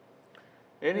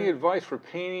 Any advice for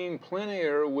painting plein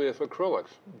air with acrylics?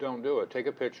 Don't do it. Take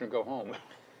a picture and go home.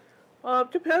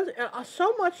 Depends.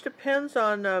 So much depends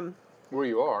on where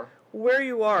you are. Where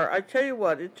you are. I tell you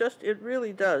what, it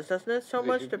really does, doesn't it? So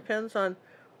much depends on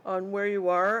where you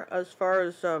are as far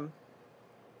as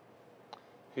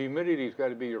humidity's got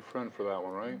to be your friend for that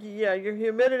one, right? Yeah, your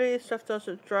humidity, stuff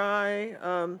doesn't dry.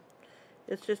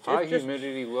 It's just high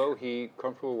humidity, low heat,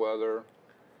 comfortable weather.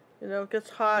 It gets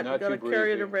hot. You got to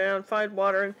carry it around, find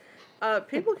water, and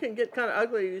people can get kind of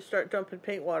ugly. You start dumping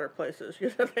paint water places.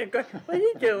 They go, "What are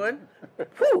you doing?"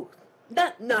 Whew,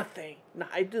 nothing. No,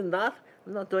 I do not.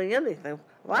 I'm not doing anything.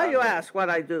 Why you ask what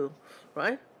I do,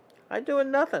 right? I'm doing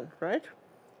nothing, right?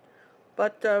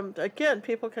 But again,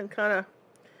 people can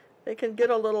they can get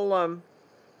a little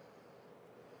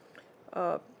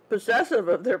possessive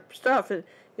of their stuff. And,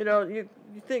 you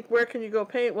think, where can you go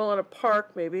paint? Well, in a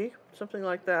park, maybe, something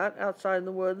like that, outside in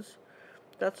the woods.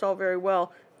 That's all very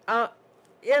well. And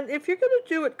if you're going to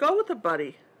do it, go with a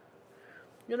buddy.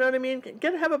 You know what I mean?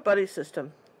 Have a buddy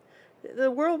system.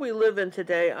 The world we live in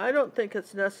today, I don't think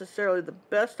it's necessarily the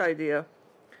best idea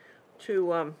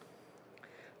to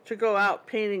go out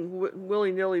painting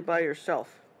willy-nilly by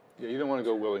yourself. Yeah, you don't want to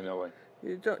go willy-nilly.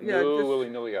 You don't. Yeah, no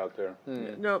willy-nilly out there.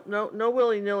 No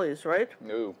willy-nillys, right?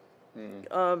 No.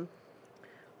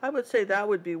 I would say that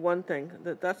would be one thing.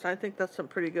 I think that's some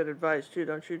pretty good advice too,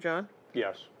 don't you, John?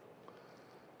 Yes.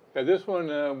 Yeah, this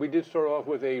one we did start off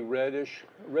with a reddish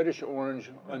orange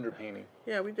underpainting.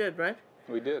 Yeah, we did, right?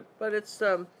 We did. But it's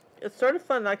sort of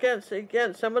fun. Again,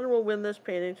 someone will win this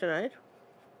painting tonight,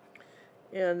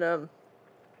 and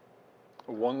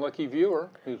one lucky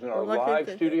viewer who's in our live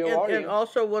studio audience, and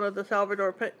also one of the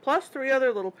Salvador plus 3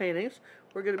 other little paintings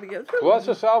we're going to be getting. Plus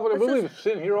the Salvador. We've been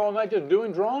sitting here all night just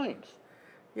doing drawings.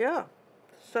 Yeah,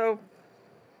 so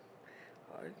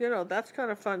that's kind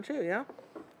of fun too. Yeah.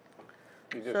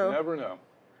 You just never know.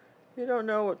 You don't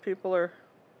know what people are.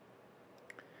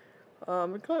 I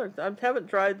haven't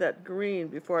dried that green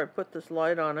before I put this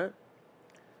light on it,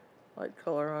 light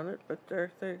color on it. But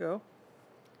there you go.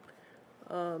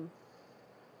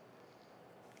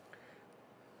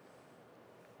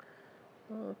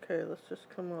 Okay, let's just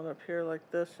come on up here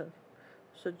like this and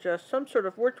suggest some sort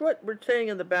of. What we're saying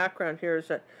in the background here is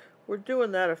that we're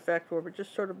doing that effect where we're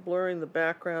just sort of blurring the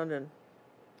background and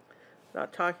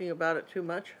not talking about it too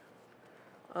much,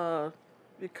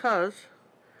 because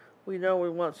we know we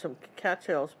want some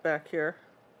cattails back here.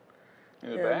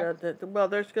 In the back? Well,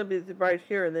 there's going to be right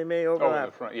here, and they may overlap. Oh, in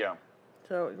the front, yeah.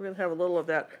 So we're going to have a little of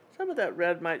that. Some of that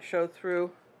red might show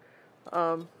through.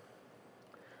 Sometimes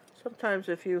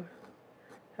if you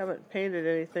haven't painted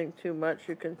anything too much,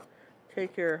 you can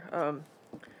take your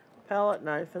palette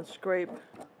knife and scrape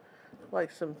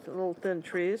like some little thin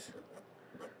trees.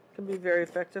 Can be very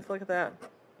effective. Look at that.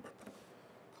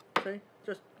 See?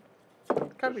 Just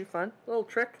kind of be fun. A little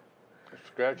trick. Just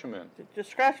scratch them in.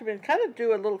 Just scratch them in. Kind of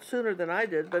do it a little sooner than I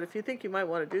did, but if you think you might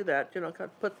want to do that, kind of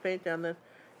put the paint down, then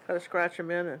kind of scratch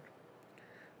them in. And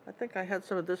I think I had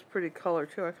some of this pretty color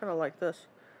too. I kind of like this.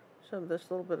 Some of this,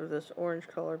 little bit of this orange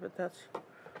color, but that's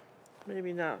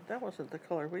maybe not. That wasn't the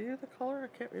color. Were you the color? I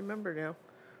can't remember now.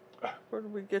 Where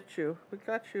did we get you? We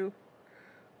got you.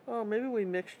 Oh, maybe we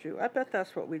mixed you. I bet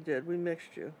that's what we did. We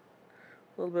mixed you.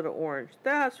 A little bit of orange.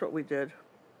 That's what we did.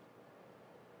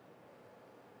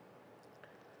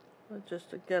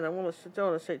 Again, I don't want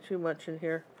to say too much in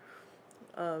here.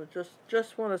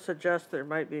 Just want to suggest there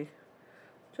might be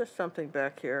just something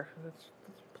back here that's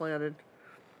planted,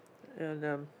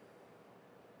 and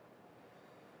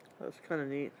that's kind of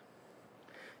neat.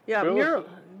 Yeah,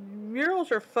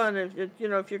 murals are fun. If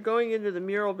you're going into the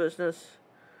mural business,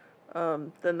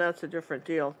 then that's a different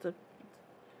deal.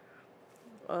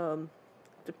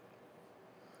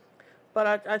 But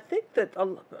I think that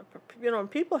when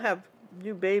people have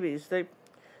new babies, they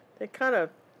kind of,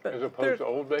 as opposed to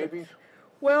old babies.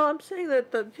 Well, I'm saying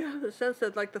that the sense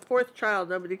that like the fourth child,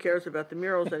 nobody cares about the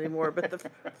murals anymore, but the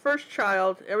first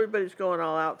child, everybody's going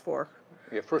all out for.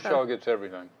 Yeah, first child gets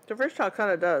everything. The first child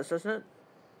kind of does, doesn't it?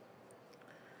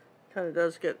 Kind of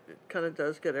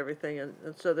does get everything, and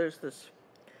so there's this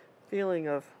feeling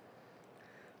of,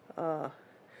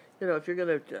 if you're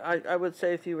gonna, I would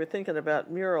say if you were thinking about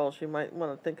murals, you might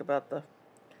want to think about the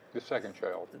second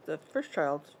child. The first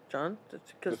child, John.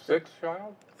 The sixth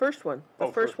child? First one. The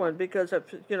first one, because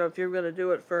if you're going to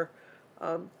do it for,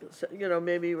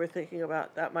 maybe you were thinking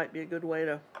about that might be a good way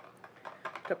to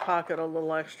pocket a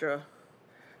little extra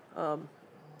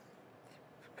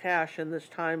cash in this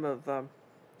time of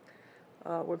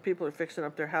when people are fixing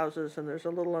up their houses and there's a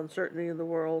little uncertainty in the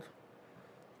world.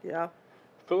 Yeah.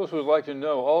 Phyllis would like to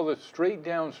know, all the straight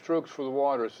down strokes for the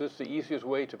water, is this the easiest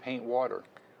way to paint water?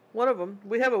 One of them.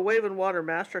 We have a Wave and Water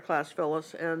Masterclass,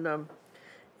 Phyllis, and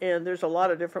there's a lot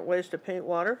of different ways to paint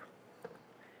water.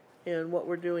 And what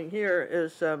we're doing here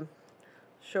is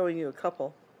showing you a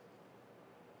couple.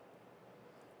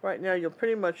 Right now, you'll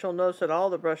notice that all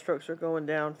the brush strokes are going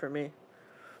down for me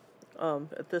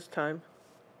at this time.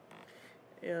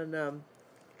 And let's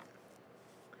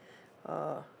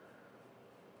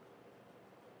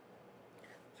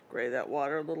gray that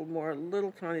water a little more, a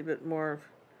little tiny bit more.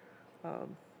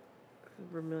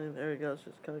 Vermilion, there he goes.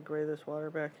 Just kind of gray this water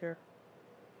back here.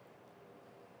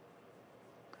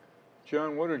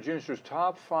 John, what are Ginger's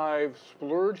top 5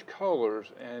 splurge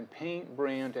colors and paint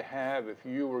brand to have if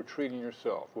you were treating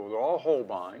yourself? Well, they're all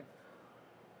Holbein.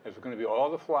 It's going to be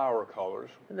all the flower colors.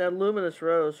 And that luminous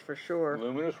rose for sure.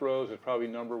 Luminous rose is probably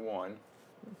number 1.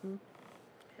 Mm-hmm.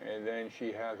 And then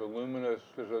she has a luminous,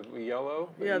 there's a yellow.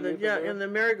 Yeah, and the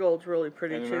marigold's really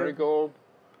pretty too. And the marigold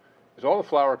is all the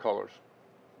flower colors.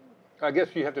 I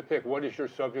guess you have to pick what is your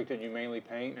subject that you mainly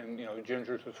paint, and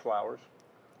Ginger's is flowers,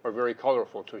 are very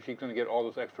colorful, so she's going to get all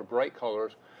those extra bright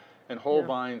colors, and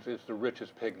Holbein's is the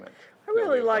richest pigment. I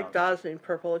really like diazonine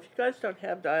purple. If you guys don't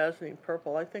have diazonine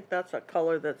purple, I think that's a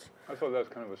color that's... I thought that was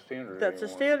kind of a standard. That's a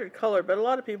standard color, but a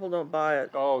lot of people don't buy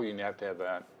it. Oh, you have to have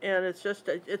that. And it's just,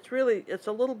 it's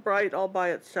a little bright all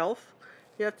by itself.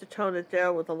 You have to tone it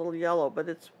down with a little yellow, but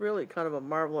it's really kind of a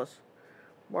marvelous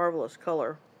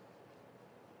color.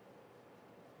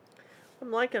 I'm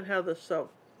liking how this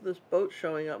boat's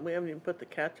showing up. We haven't even put the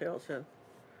cattails in.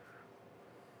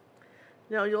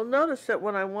 Now you'll notice that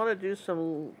when I want to do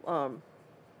some,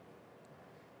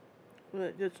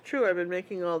 it's true I've been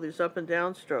making all these up and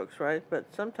down strokes, right?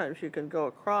 But sometimes you can go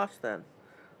across then.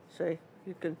 See,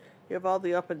 you have all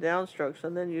the up and down strokes,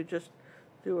 and then you just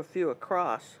do a few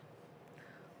across,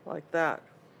 like that,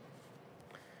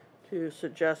 to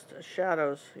suggest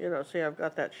shadows. See, I've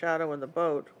got that shadow in the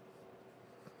boat.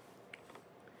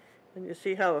 And you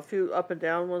see how a few up and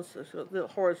down ones, the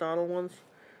horizontal ones,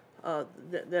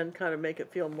 then kind of make it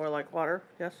feel more like water,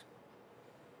 yes?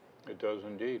 It does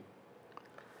indeed.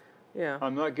 Yeah.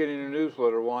 I'm not getting a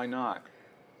newsletter, why not?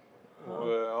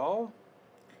 Well...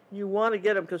 You want to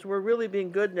get them because we're really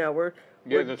being good now. We're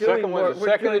doing more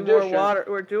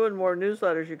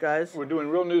newsletters, you guys. We're doing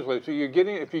real newsletters. So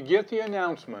if you get the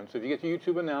announcements, if you get the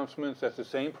YouTube announcements, that's the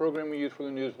same program we use for the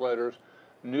newsletters.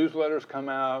 Newsletters come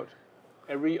out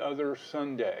every other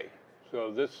Sunday.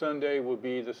 So this Sunday will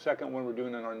be the second one we're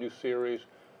doing in our new series.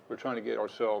 We're trying to get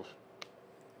ourselves.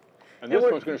 And this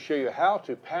one's going to show you how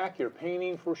to pack your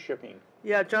painting for shipping.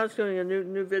 Yeah, John's doing a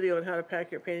new video on how to pack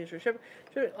your paintings for shipping.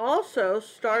 Also,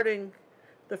 starting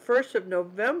the 1st of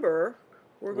November,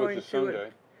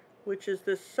 which is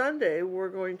this Sunday, we're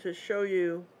going to show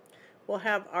you, we'll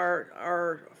have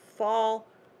our fall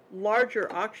larger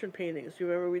auction paintings. You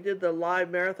remember we did the live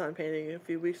marathon painting a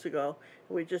few weeks ago,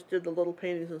 and we just did the little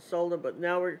paintings and sold them, but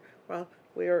now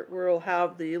we'll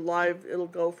have the live, it'll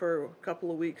go for a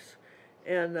couple of weeks,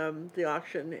 and the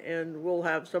auction, and we'll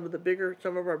have some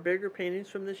of our bigger paintings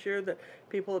from this year that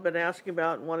people have been asking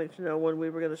about and wanting to know when we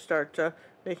were going to start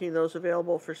making those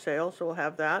available for sale, so we'll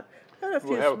have that. And a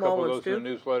few we'll have small a couple ones of those in the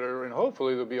newsletter, and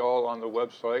hopefully they'll be all on the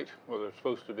website where they're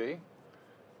supposed to be.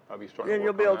 I'll be starting and to work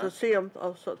you'll be able on that. to see them,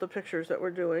 also the pictures that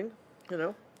we're doing,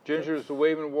 Ginger's the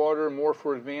Wave and Water, more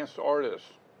for advanced artists.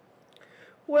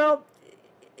 Well,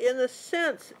 in a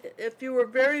sense, if you were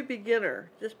very beginner,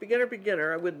 just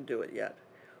beginner, I wouldn't do it yet.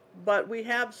 But we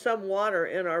have some water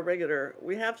in our regular,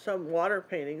 we have some water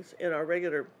paintings in our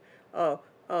regular uh,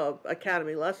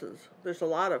 academy lessons. There's a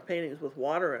lot of paintings with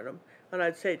water in them, and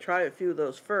I'd say try a few of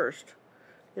those first,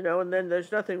 you know, and then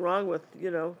there's nothing wrong with,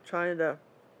 you know, trying to,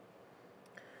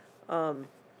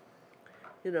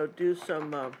 you know, do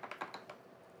some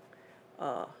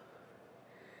uh,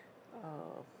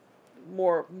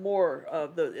 more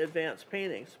of the advanced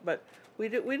paintings. But we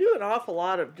do an awful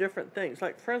lot of different things.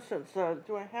 Like for instance,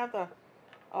 do I have the?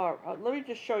 Let me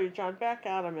just show you, John. Back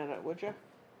out a minute, would you?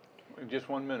 Just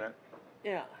 1 minute.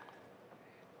 Yeah.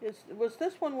 Was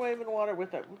this one waving water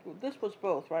with it? This was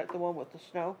both, right? The one with the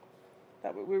snow.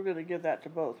 That we were going to give that to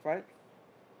both, right?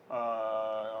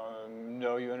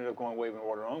 No, you ended up going waving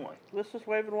water only. This is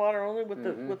waving water only with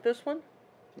the with this one.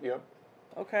 Yep.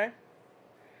 Okay.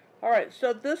 All right.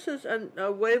 So this is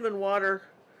a waving water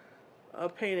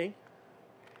painting,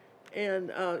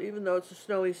 and even though it's a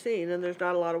snowy scene and there's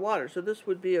not a lot of water, so this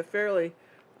would be a fairly,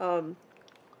 you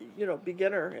know,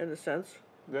 beginner in a sense.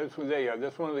 That's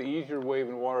one of the easier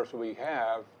waving waters that we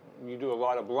have. You do a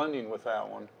lot of blending with that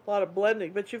one. A lot of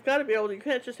blending, but you've got to be able to, you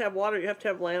can't just have water, you have to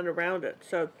have land around it.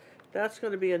 So that's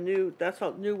going to be that's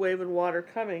a new waving water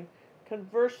coming.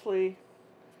 Conversely,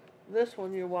 this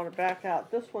one you want to back out.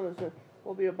 This one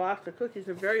will be a box of cookies,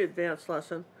 a very advanced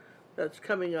lesson that's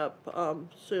coming up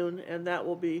soon, and that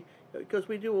will be, because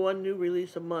we do one new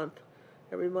release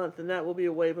every month, and that will be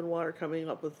a waving water coming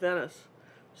up with Venice.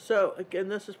 So again,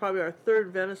 this is probably our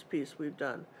third Venice piece we've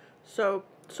done. So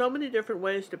many different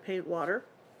ways to paint water.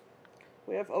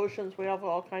 We have oceans, we have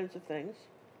all kinds of things.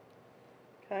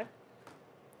 Okay?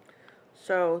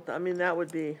 So, I mean, that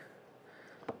would be...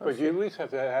 But you at least have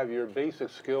to have your basic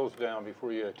skills down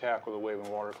before you tackle the waving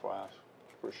water class,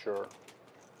 for sure.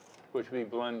 Which would be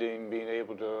blending, being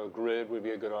able to grid would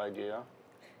be a good idea.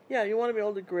 Yeah, you want to be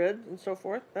able to grid and so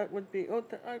forth. That would be... Oh,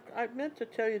 I meant to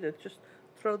tell you to just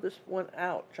throw this one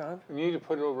out, John. You need to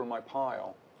put it over my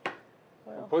pile.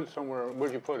 Well, put it somewhere.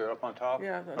 Where'd you put it? Up on top?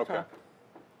 Yeah, on okay.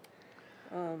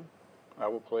 top. I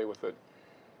will play with it.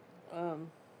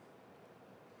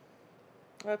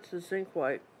 That's the zinc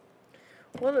white.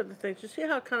 One of the things, you see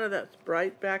how kind of that's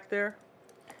bright back there?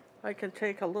 I can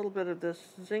take a little bit of this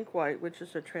zinc white, which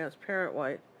is a transparent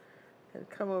white, and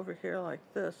come over here like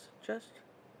this. Just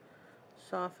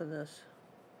soften this.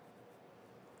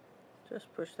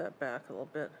 Just push that back a little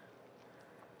bit.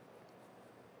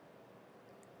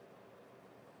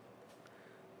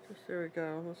 Just there we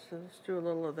go. Let's do a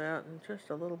little of that, and just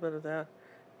a little bit of that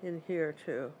in here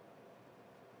too.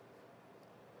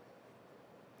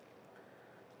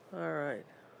 All right.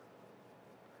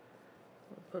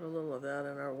 We'll put a little of that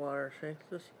in our water. See,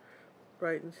 just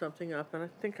brighten something up, and I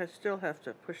think I still have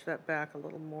to push that back a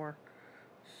little more.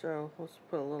 So let's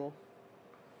put a little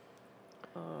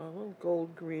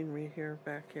gold greenery here,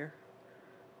 back here.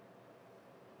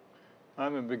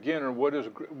 I'm a beginner. What is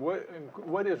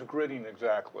gridding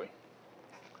exactly?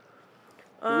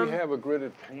 Do we have a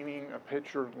gridded painting, a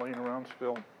picture laying around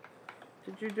still?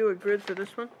 Did you do a grid for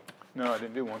this one? No, I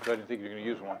didn't do one because I didn't think you were going to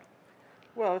use one.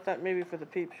 Well, I thought maybe for the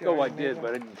peeps. Oh, I did, but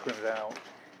I didn't print it out.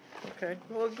 Okay.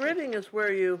 Well, gridding is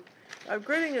where you...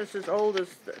 gridding is as old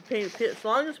as paint. As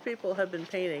long as people have been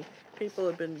painting, people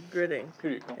have been gridding.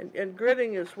 Here you go. And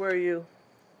gridding is where you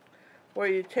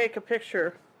take a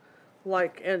picture,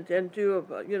 like, and do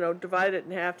a, you know, divide it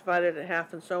in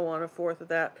half, and so on, a fourth of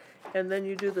that, and then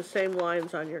you do the same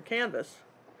lines on your canvas,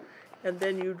 and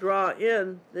then you draw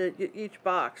in each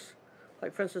box.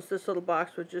 Like, for instance, this little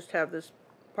box would just have this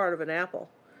part of an apple,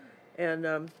 and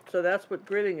so that's what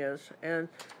gridding is. And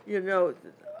you know,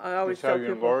 I always tell people,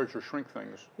 how you enlarge or shrink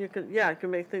things. You can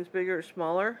make things bigger or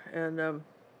smaller, and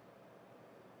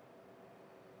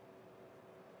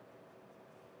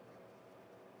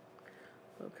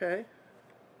okay.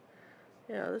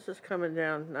 Yeah, this is coming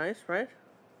down nice, right?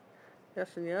 Yes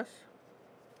and yes.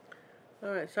 All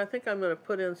right, so I think I'm going to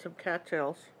put in some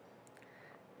cattails.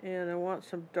 And I want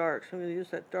some darks. I'm going to use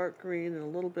that dark green and a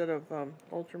little bit of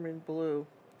ultramarine blue.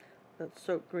 That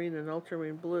soap green and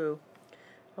ultramarine blue.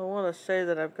 I want to say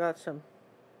that I've got some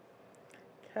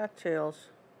cattails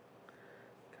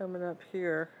coming up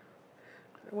here.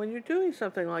 When you're doing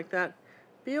something like that,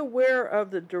 be aware of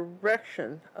the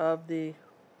direction of the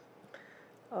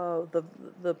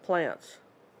plants.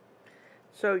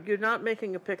 So you're not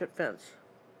making a picket fence.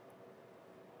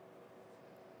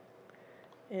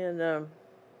 And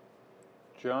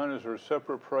John, is there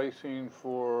separate pricing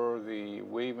for the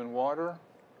waving water?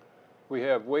 We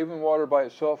have waving water by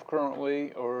itself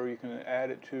currently, or you can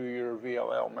add it to your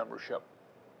VLL membership.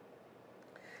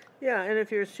 Yeah, and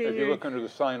if you're a senior... If you look under the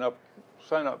sign up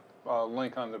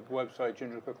link on the website,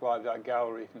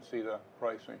 gingercooklive.gallery, you can see the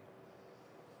pricing.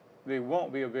 They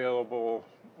won't be available,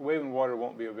 Wave and Water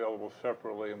won't be available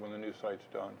separately when the new site's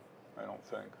done, I don't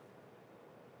think.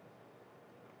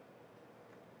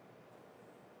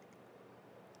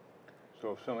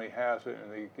 So if somebody has it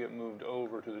and they get moved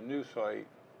over to the new site,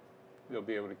 they'll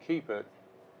be able to keep it.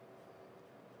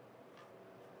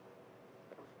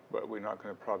 But we're not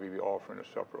going to probably be offering it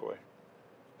separately.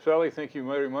 Sally, thank you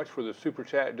very much for the Super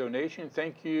Chat donation.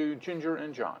 Thank you, Ginger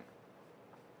and John.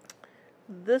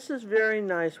 This is very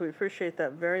nice. We appreciate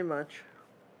that very much.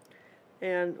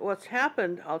 And what's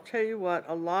happened, I'll tell you what,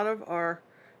 a lot of our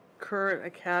current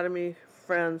Academy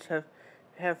friends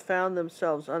have found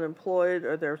themselves unemployed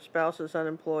or their spouses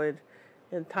unemployed.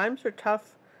 And times are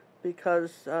tough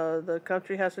because the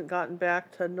country hasn't gotten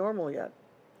back to normal yet.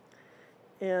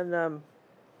 And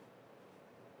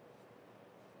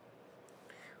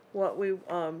we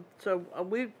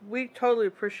totally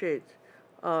appreciate,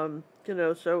 you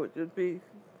know, so it would be,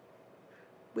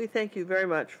 we thank you very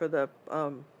much for the,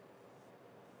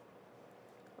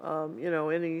 you know,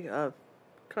 any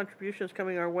contributions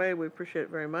coming our way. We appreciate it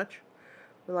very much.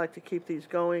 We like to keep these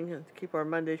going and keep our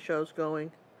Monday shows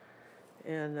going.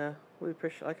 And we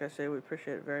appreciate, like I say, we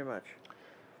appreciate it very much.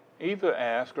 Eva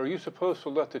asked, are you supposed to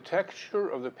let the texture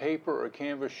of the paper or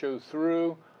canvas show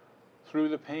through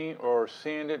the paint, or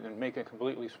sand it and make it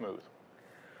completely smooth?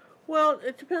 Well,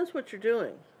 it depends what you're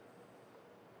doing.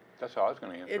 That's how I was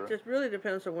going to answer it. It just really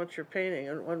depends on what you're painting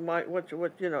and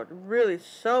what you know. Really,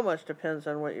 so much depends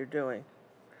on what you're doing.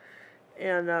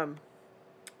 And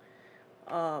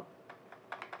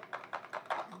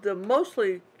the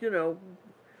mostly, you know,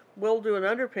 we'll do an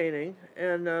underpainting,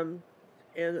 and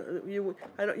you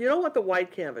don't want the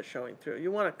white canvas showing through.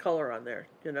 You want a color on there,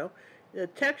 you know. A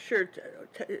textured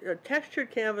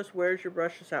canvas wears your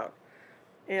brushes out,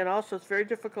 and also it's very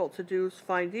difficult to do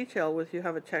fine detail with you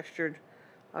have a textured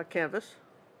canvas.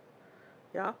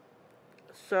 Yeah,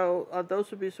 so those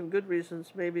would be some good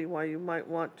reasons maybe why you might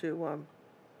want to.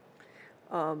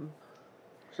 So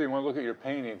you want to look at your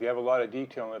painting. If you have a lot of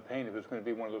detail in the paint, if it's going to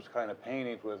be one of those kind of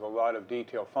paintings with a lot of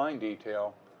detail, fine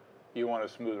detail, you want a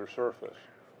smoother surface.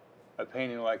 A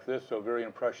painting like this, so very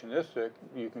impressionistic,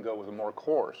 you can go with a more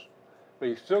coarse. But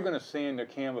you're still going to sand the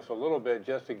canvas a little bit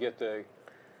just to get the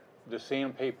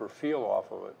sandpaper feel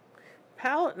off of it.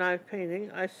 Palette knife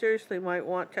painting, I seriously might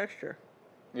want texture.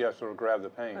 Yeah, sort of grab the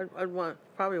paint. I'd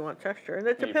probably want texture, and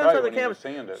it depends on the canvas.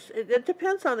 Sand it. It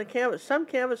depends on the canvas. Some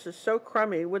canvas is so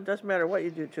crummy, it doesn't matter what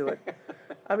you do to it.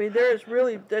 I mean, there is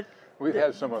really that. We've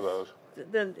had some of those.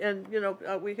 Then and you know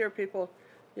we hear people,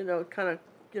 you know, kind of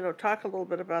talk a little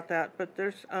bit about that. But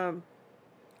there's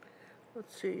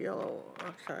let's see, yellow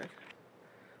oxide.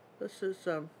 This is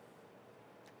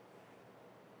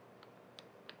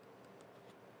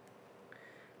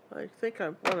I think I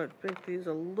want to make these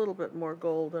a little bit more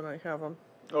gold than I have them.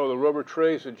 Oh, the rubber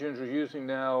trays that Ginger's using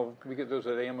now, we get those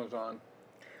at Amazon.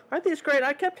 Aren't these great?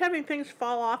 I kept having things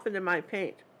fall off into my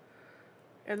paint.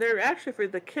 And they're actually for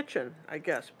the kitchen, I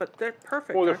guess, but they're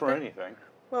perfect. Well, they're for anything.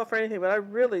 Well, for anything, but I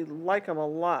really like them a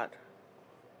lot.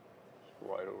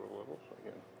 Slide over a little so I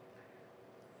can...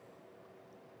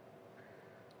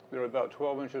 They're about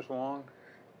 12 inches long.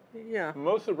 Yeah.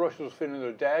 Most of the brushes fit in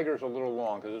there. The dagger's a little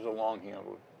long because it's a long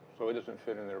handle, so it doesn't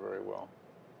fit in there very well.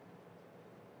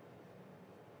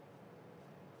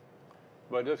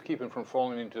 But it does keep it from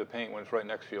falling into the paint when it's right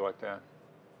next to you like that.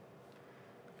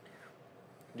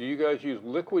 Do you guys use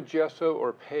liquid gesso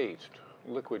or paste?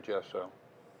 Liquid gesso.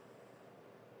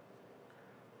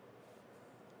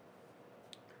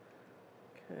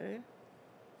 Okay.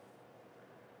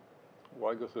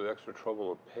 Why go through the extra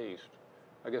trouble of paste?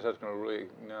 I guess that's going to really...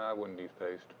 No, I wouldn't use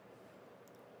paste.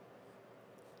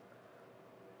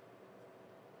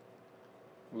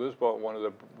 Liz bought one of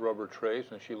the rubber trays,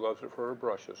 and she loves it for her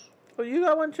brushes. Well, you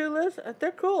got one too, Liz?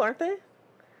 They're cool, aren't they?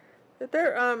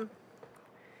 They're,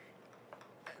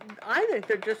 I think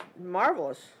they're just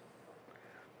marvelous.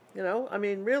 You know, I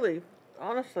mean, really,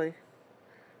 honestly.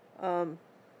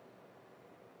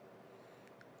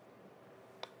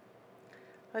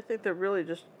 I think they're really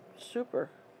just super.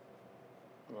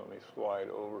 Let me slide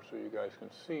over so you guys can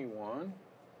see one.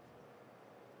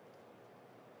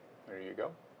 There you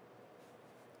go.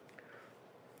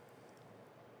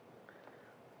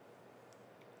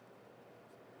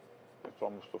 It's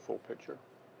almost a full picture.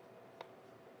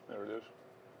 There it is.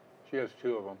 She has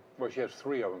two of them. Well, she has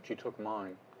three of them. She took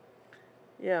mine.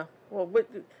 Yeah. Well,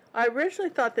 I originally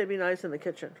thought they'd be nice in the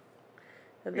kitchen.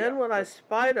 And then when I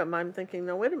spied them, I'm thinking,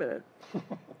 no, wait a minute.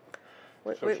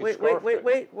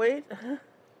 Wait.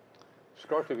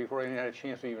 scarfed it before I even had a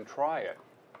chance to even try it.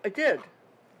 I did.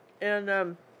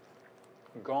 And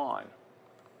Gone.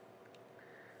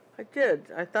 I did.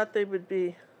 I thought they would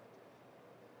be.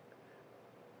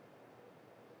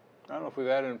 I don't know if we've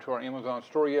added them to our Amazon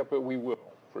store yet, but we will,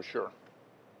 for sure.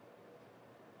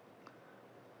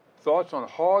 Thoughts on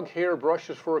hog hair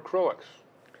brushes for acrylics?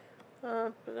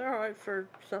 But they're all right for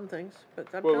some things. But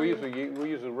I'm Well, telling we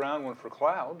use a round one for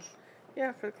clouds.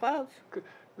 Yeah, for the clouds.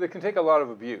 They can take a lot of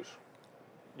abuse.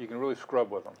 You can really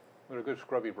scrub with them. They're a good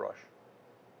scrubby brush.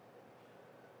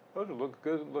 Those are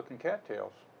good looking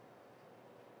cattails.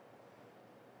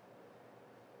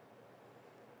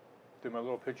 Did my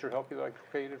little picture help you that I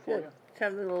created for you?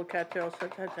 Having the little cattails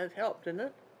that helped, didn't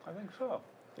it? I think so.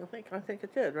 I think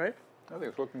it did, right? I think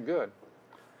it's looking good.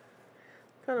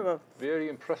 Kind of a. Very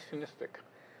impressionistic.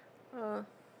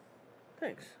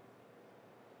 Thanks.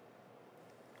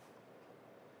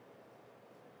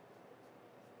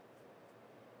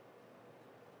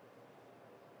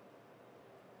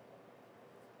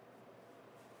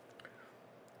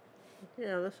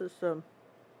 Yeah, this is I'd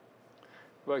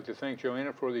like to thank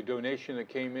Joanna for the donation that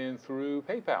came in through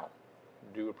PayPal.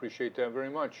 Do appreciate that very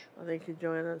much. Thank you,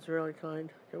 Joanna. That's really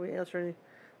kind. Can we answer any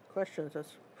questions?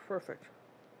 That's perfect.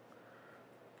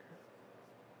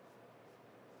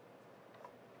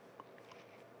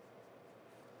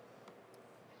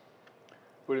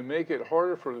 Would it make it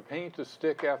harder for the paint to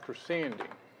stick after sanding?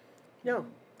 No,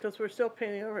 because we're still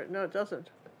painting over it. No, it doesn't.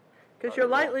 Because you're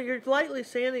lightly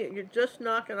sanding it. You're just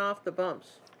knocking off the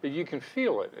bumps. You can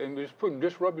feel it, and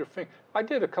just rub your finger. I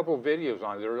did a couple of videos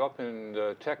on it. They're up in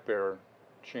the Tech Bear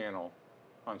channel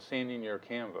on sanding your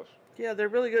canvas. Yeah, they're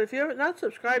really good. If you haven't not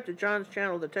subscribed to John's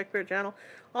channel, the Tech Bear channel,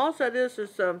 all that is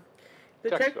the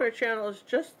Tech Bear channel is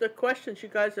just the questions you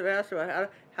guys have asked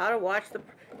about how to watch the,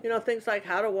 things like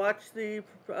how to watch the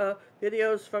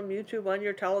videos from YouTube on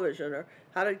your television, or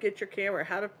how to get your camera,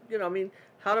 how to,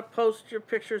 how to post your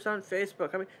pictures on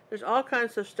Facebook. I mean, there's all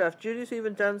kinds of stuff. Judy's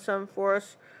even done some for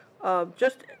us.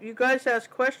 Just, you guys ask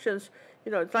questions,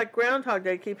 it's like Groundhog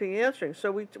Day, keeping answering.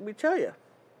 So we tell you,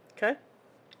 okay?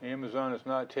 Amazon is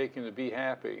not taking the Be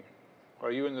Happy.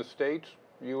 Are you in the States,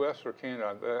 U.S. or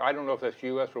Canada? I don't know if that's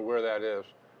U.S. or where that is.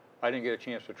 I didn't get a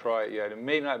chance to try it yet. It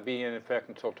may not be in effect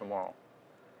until tomorrow.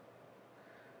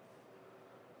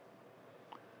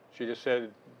 She just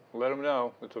said, let them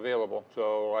know it's available.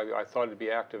 So I thought it'd be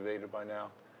activated by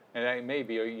now. And it may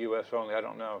be a U.S. only, I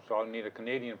don't know. So I'll need a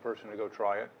Canadian person to go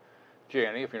try it.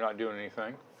 Janny, if you're not doing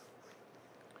anything.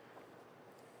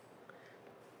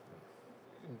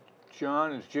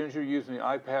 John, is Ginger using the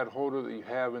iPad holder that you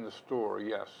have in the store?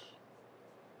 Yes.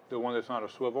 The one that's not a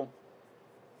swivel?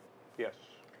 Yes.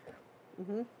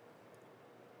 Mm-hmm.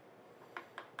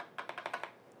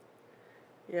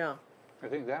 Yeah. I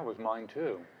think that was mine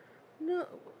too. No.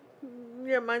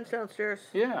 Yeah, mine's downstairs.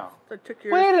 Yeah. I took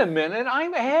yours. Wait a minute.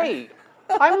 Hey,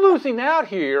 I'm losing out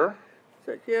here.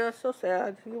 Yeah, so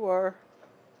sad. You are.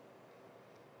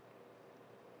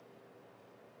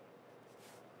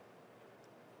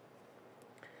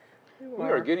 We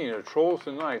are getting into trolls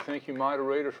tonight. Thank you,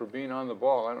 moderators, for being on the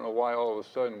ball. I don't know why all of a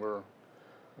sudden we're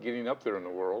getting up there in the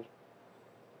world.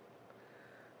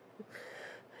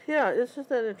 Yeah, isn't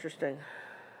that interesting?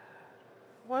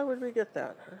 Why would we get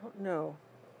that? I don't know.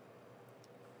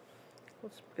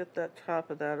 Let's get that top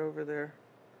of that over there.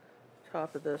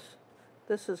 Top of this.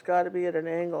 This has got to be at an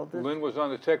angle. Lynn was on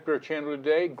the Tech Bear channel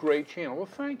today. Great channel. Well,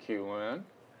 thank you, Lynn.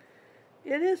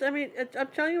 It is. I mean, I'm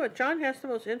telling you what, John has the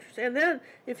most interesting. And then,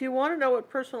 if you want to know what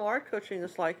personal art coaching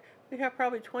is like, we have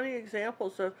probably 20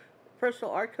 examples of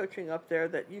personal art coaching up there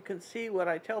that you can see what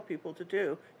I tell people to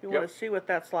do. You want to see what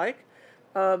that's like.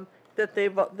 That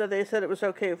they said it was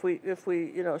okay if we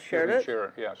shared it. Share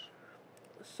it, yes.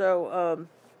 So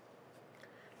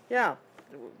yeah.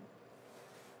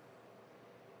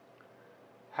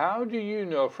 How do you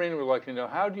know? Fran would like to know.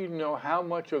 How do you know how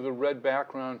much of the red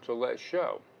background to let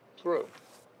show through?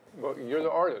 Well, you're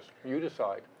the artist. You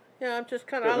decide. Yeah, I'm just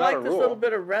kind of. I like this little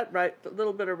bit of red,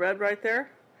 right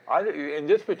there. In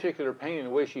this particular painting, the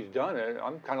way she's done it,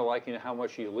 I'm kind of liking how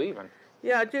much she's leaving.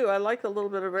 Yeah, I do. I like a little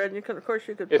bit of red. And you can, of course,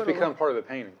 you could. It's become part of the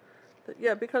painting.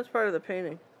 Yeah, it becomes part of the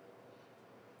painting.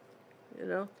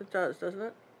 It does, doesn't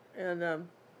it? And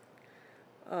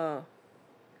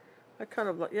I kind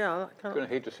of like, yeah. I'm gonna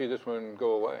hate to see this one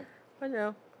go away. I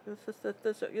know.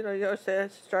 This, you always say I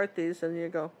start these, and you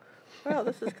go, well,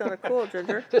 this is kind of cool,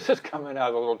 Ginger. This is coming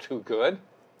out a little too good.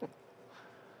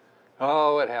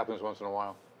 Oh, it happens once in a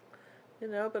while.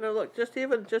 But look, just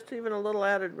even a little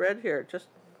added red here, just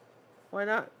why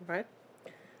not, right?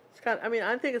 It's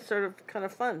I think it's sort of kind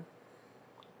of fun.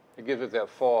 It gives it that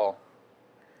fall.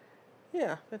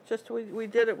 Yeah, it's just we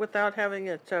did it without having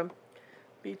it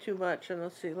be too much. And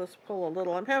let's see, let's pull a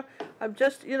little. I'm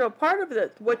just, part of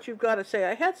it, what you've got to say.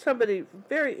 I had somebody,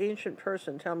 very ancient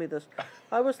person, tell me this.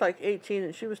 I was like 18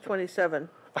 and she was 27.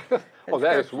 Oh,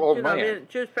 that is old man. I mean,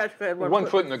 she was practically had one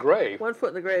foot in the grave. 1 foot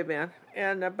in the grave, man.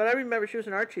 And but I remember she was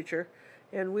an art teacher,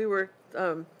 and we were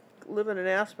living in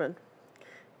Aspen,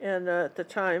 and at the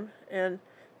time, and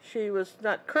she was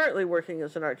not currently working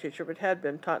as an art teacher, but had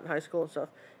been taught in high school and stuff.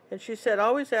 And she said,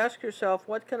 always ask yourself,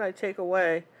 what can I take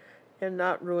away and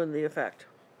not ruin the effect?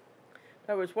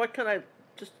 In other words, what can I,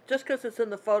 just because it's in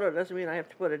the photo doesn't mean I have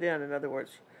to put it in other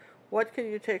words. What can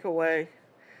you take away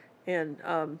and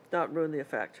not ruin the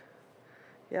effect?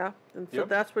 Yeah? And so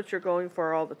that's what you're going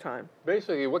for all the time.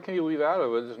 Basically, what can you leave out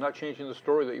of it is not changing the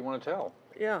story that you want to tell.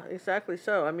 Yeah, exactly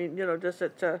so. I mean, just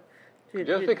it...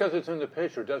 Just because it's in the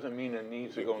picture doesn't mean it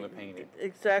needs to go in the painting.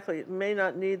 Exactly. It may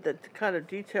not need the kind of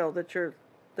detail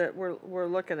that we're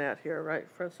looking at here, right?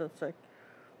 For instance, like,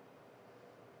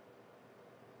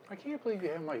 I can't believe you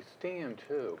have my stand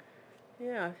too.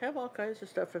 Yeah, I have all kinds of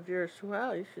stuff of yours.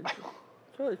 Wow, you should.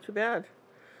 It's really too bad.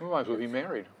 We might as well be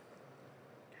married.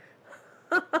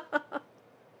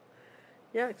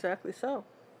 Yeah, exactly so.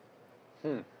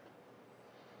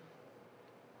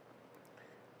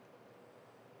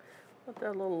 Put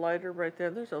that a little lighter right there.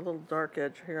 There's a little dark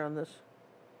edge here on this.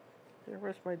 Here,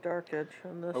 where's my dark edge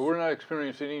on this? Well, we're not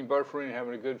experiencing any buffering,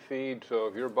 having a good feed, so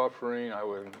if you're buffering, I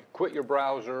would quit your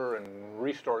browser and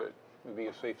restart it. It would be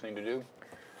a safe thing to do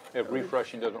if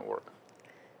refreshing doesn't work.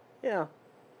 Yeah.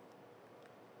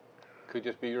 Could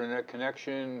just be your internet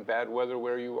connection, bad weather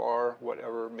where you are,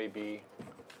 whatever it may be.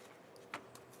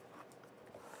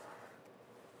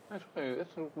 That's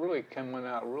really coming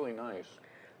out really nice.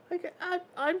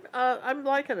 I'm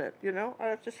liking it. I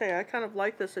have to say I kind of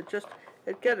like this. It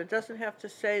doesn't have to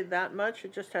say that much.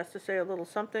 It just has to say a little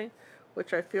something,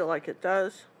 which I feel like it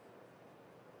does.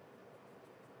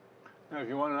 Now, if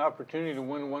you want an opportunity to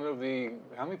win one of the,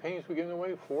 how many paintings are we giving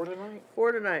away? 4 tonight?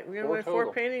 4 tonight. We're gonna win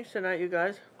 4 paintings tonight, you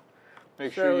guys.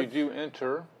 Make sure you do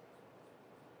enter.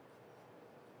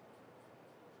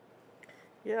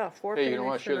 Yeah, 4 paintings. Hey, you don't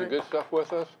want to share the good stuff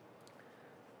with us?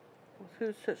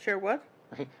 Share what?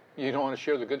 You don't want to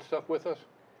share the good stuff with us?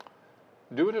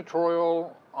 Do a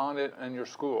tutorial on it in your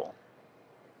school.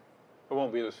 It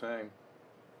won't be the same.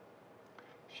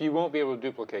 She won't be able to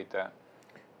duplicate that.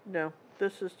 No,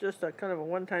 this is just a kind of a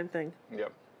one-time thing.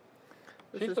 Yep.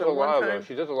 She does a lot of those.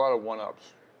 She does a lot of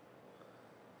one-ups.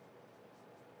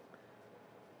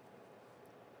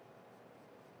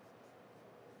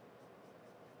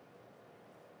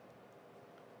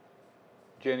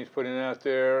 Jenny's putting it out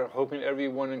there, hoping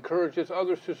everyone encourages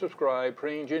others to subscribe,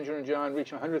 praying Ginger and Jon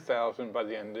reach 100,000 by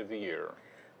the end of the year.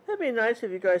 That'd be nice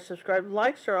if you guys subscribe.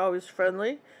 Likes are always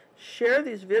friendly. Share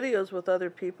these videos with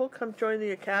other people. Come join the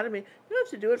Academy. You don't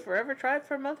have to do it forever. Try it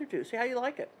for a month or two. See how you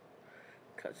like it.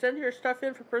 Send your stuff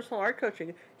in for personal art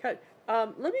coaching.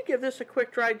 Let me give this a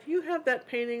quick try. Do you have that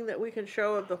painting that we can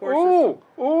show of the horses?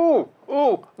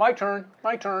 Ooh, my turn.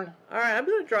 All right, I'm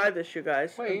going to dry this, you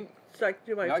guys. Wait. So I can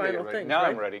do my final thing. Now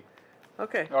I'm ready.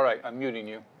 Okay. All right, I'm muting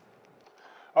you.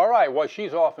 All right, while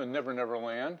she's off in Never Never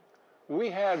Land, we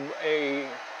had a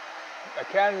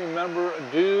Academy member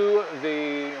do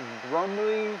the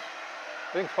Brumleys,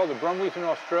 I think it's called the Brumleys in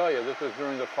Australia. This was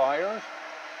during the fires.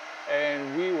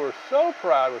 And we were so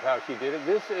proud with how she did it.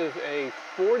 This is a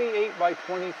 48 by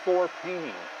 24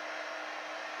 painting.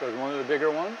 So it's one of the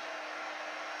bigger ones.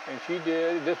 And she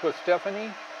did, this was Stephanie,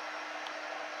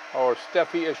 or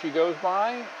Steffi as she goes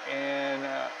by, and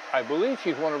I believe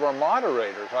she's one of our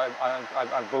moderators.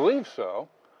 I believe so.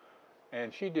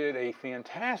 And she did a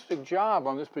fantastic job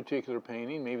on this particular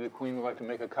painting. Maybe the Queen would like to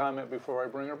make a comment before I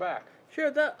bring her back.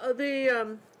 Sure.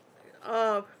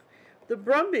 The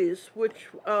Brumbies, which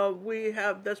we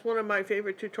have, that's one of my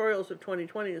favorite tutorials of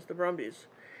 2020 is the Brumbies.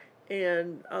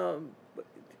 And,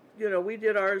 we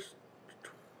did ours,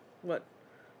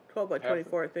 12 by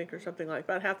 24, I think, or something like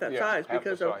that, about half that size,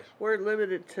 because we're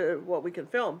limited to what we can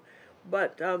film.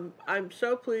 But I'm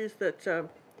so pleased that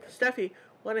Steffi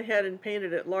went ahead and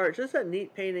painted it large. This is a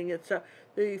neat painting. It's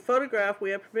the photograph.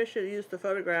 We have permission to use the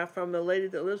photograph from the lady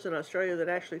that lives in Australia that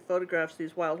actually photographs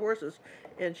these wild horses,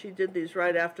 and she did these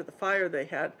right after the fire they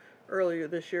had earlier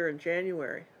this year in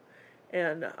January.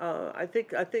 And I think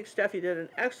Steffi did an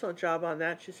excellent job on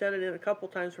that. She sent it in a couple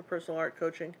times for personal art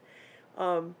coaching.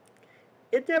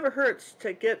 It never hurts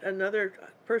to get another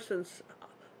person's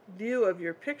view of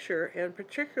your picture, and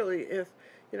particularly if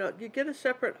you get a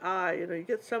separate eye, you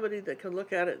get somebody that can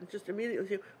look at it and just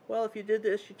immediately say, well, if you did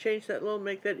this, you change that little,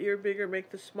 make that ear bigger, make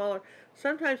this smaller.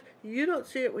 Sometimes you don't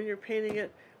see it when you're painting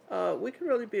it. we can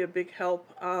really be a big help.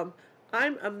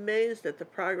 I'm amazed at the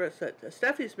progress that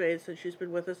Steffi's made since she's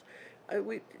been with us.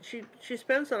 She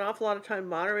spends an awful lot of time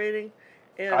moderating,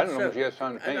 and I don't know if she has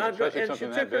time to paint, especially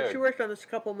something that big. She worked on this a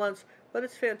couple months, but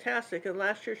it's fantastic. And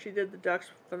last year she did the ducks,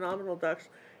 phenomenal ducks.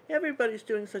 Everybody's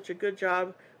doing such a good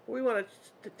job. We want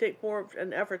to take more of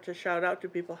an effort to shout out to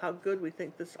people how good we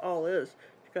think this all is.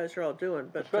 You guys are all doing,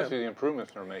 but especially the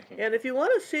improvements they're making. And if you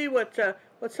want to see what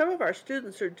some of our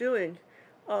students are doing,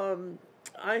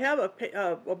 I have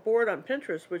a board on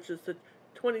Pinterest, which is the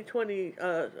 2020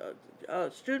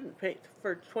 student paint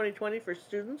for 2020 for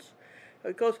students.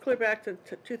 It goes clear back to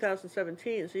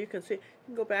 2017, so you can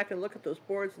go back and look at those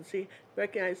boards and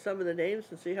recognize some of the names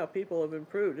and see how people have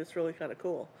improved. It's really kind of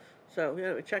cool.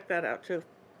 So check that out too.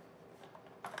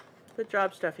 Good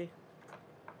job, Steffi.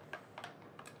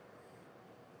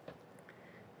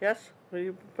 Yes, are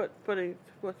you putting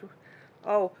what?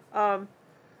 Oh,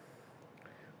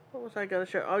 what was I going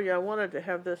to show? Oh yeah, I wanted to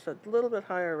have this a little bit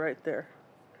higher right there.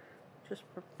 Just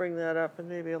bring that up, and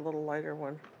maybe a little lighter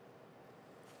one.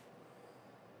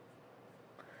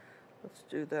 Let's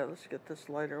do that. Let's get this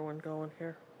lighter one going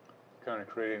here. Kind of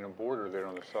creating a border there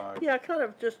on the side. Yeah, kind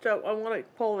of just, I want to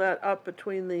pull that up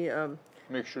between the...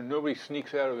 Make sure nobody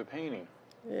sneaks out of the painting.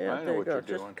 Yeah, I know what you're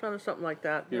doing. Just kind of something like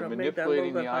that. You're make that a little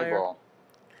manipulating bit the higher. eyeball.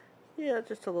 Yeah,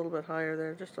 just a little bit higher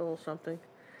there, just a little something.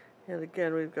 And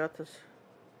again, we've got this...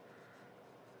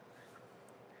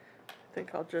 I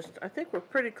think we're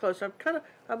pretty close.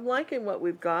 I'm liking what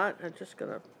we've got. I'm just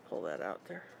going to pull that out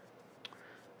there.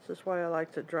 This is why I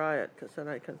like to dry it, because then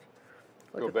I can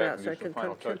look at that, so I can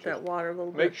tint that water a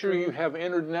little bit. Make sure you have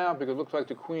entered now, because it looks like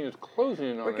the queen is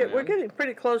closing in on it. We're getting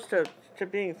pretty close to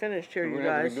being finished here, you guys.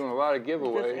 We're going to be doing a lot of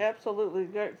giveaways. Absolutely,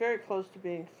 very, very close to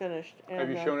being finished. And, have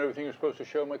you shown everything you're supposed to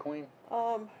show, my queen?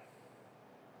 Well,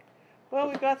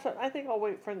 we got some. I think I'll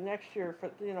wait for next year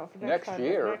for next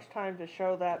time to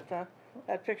show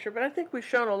that picture. But I think we've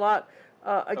shown a lot.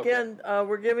 Again,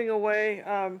 we're giving away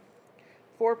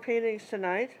 4 paintings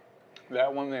tonight.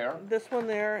 That one there. This one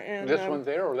there, and this one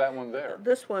there, or that one there.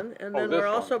 This one, and then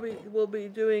we'll be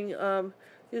doing.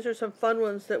 These are some fun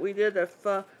ones that we did. If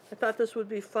I thought this would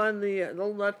be fun, the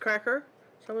little nutcracker.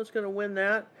 Someone's going to win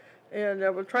that, and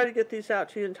we'll try to get these out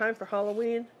to you in time for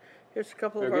Halloween. Here's a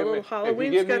couple of our little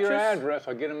Halloween sketches. If you give me your address,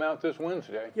 I'll get them out this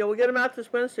Wednesday. Yeah, we'll get them out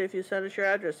this Wednesday if you send us your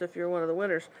address. If you're one of the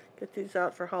winners, get these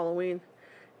out for Halloween,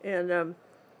 and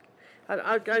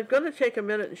I'm going to take a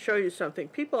minute and show you something.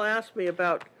 People ask me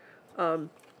about,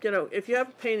 if you have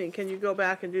a painting, can you go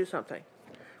back and do something?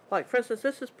 Like, for instance,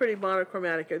 this is pretty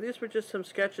monochromatic here. These were just some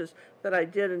sketches that I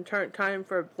did in time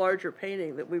for a larger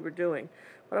painting that we were doing.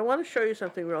 But I want to show you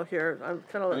something real here. I'm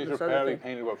kind of letting this other thing. These were probably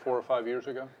painted, what, 4 or 5 years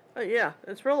ago? Yeah,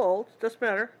 it's real old. It doesn't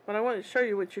matter. But I want to show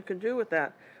you what you can do with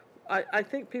that. I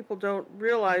think people don't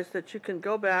realize that you can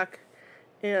go back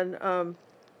and,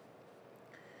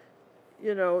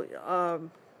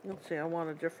 let's see, I want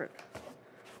a different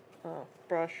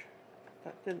brush.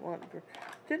 I didn't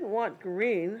want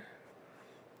green.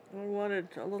 I wanted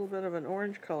a little bit of an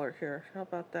orange color here. How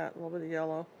about that? A little bit of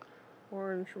yellow.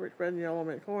 Orange, red and yellow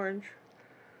make orange.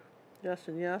 Yes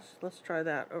and yes. Let's try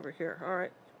that over here. All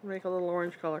right, make a little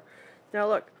orange color. Now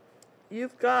look, you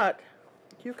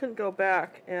can go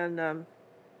back and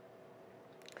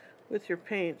with your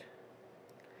paint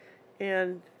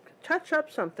and touch up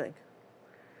something.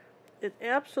 It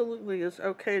absolutely is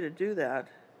okay to do that.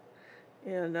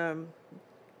 And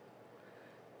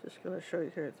just going to show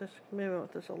you here. Maybe I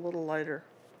want this a little lighter.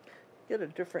 Get a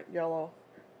different yellow.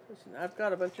 Listen, I've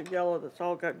got a bunch of yellow that's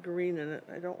all got green in it.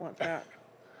 I don't want that.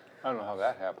 I don't know how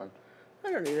that happened.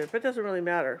 I don't either, but it doesn't really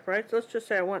matter, right? So let's just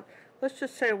say I want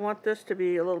this to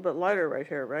be a little bit lighter right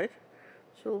here, right?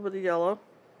 So a little bit of yellow.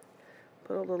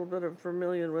 Put a little bit of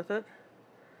vermilion with it.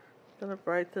 I'm going to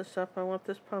brighten this up. I want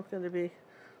this pumpkin to be a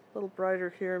little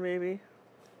brighter here, maybe.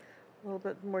 A little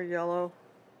bit more yellow.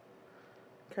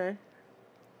 Okay.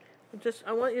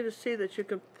 I want you to see that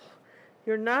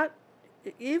you're not,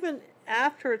 even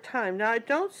after a time. Now, I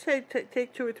don't say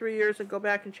take 2 or 3 years and go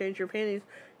back and change your paintings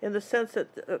in the sense that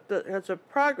it's a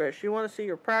progress. You want to see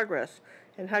your progress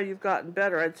and how you've gotten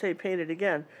better. I'd say paint it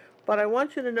again. But I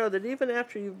want you to know that even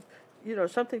after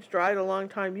something's dried a long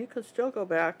time, you can still go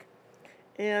back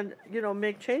and,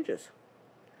 make changes.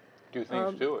 Do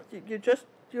things to it.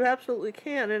 You absolutely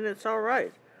can, and it's all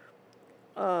right.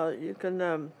 You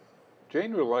can...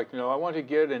 Jane would like to know, I want to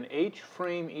get an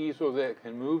H-frame easel that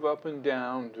can move up and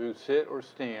down to sit or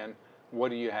stand.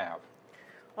 What do you have?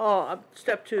 Oh,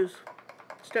 step 2s.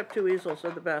 Step 2 easels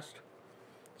are the best.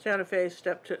 Santa Fe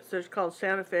step 2. They're called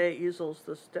Santa Fe easels.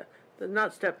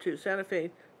 Not step 2. Santa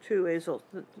Fe 2 easels.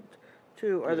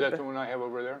 two are Is the that the one I have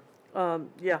over there?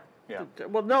 Yeah. Yeah.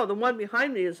 Well, no, the one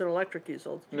behind me is an electric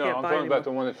easel. You No, can't I'm buy talking anymore. about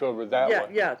the one that's over that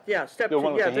way. Yeah. Step The two.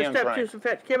 one with Yeah, the there's hand step crank. two. In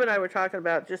fact, Kim and I were talking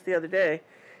about it just the other day,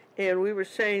 and we were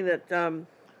saying that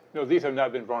No, these have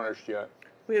not been varnished yet.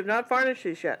 we have not varnished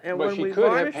these yet. And But when she we could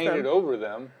have varnish painted them, over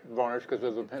them, varnish, because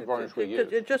of the varnish we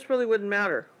used. it just really wouldn't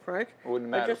matter, right? It wouldn't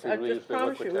matter I if we just used the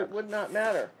promise you, Liquitex. it would not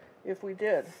matter if we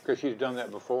did. Because she's done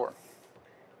that before.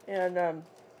 And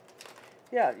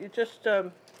yeah, you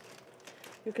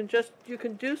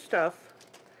can do stuff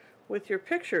with your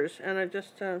pictures. And I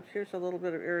just here's a little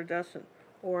bit of iridescent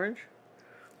orange,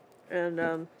 and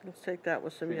let's take that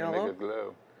with some So you yellow. make it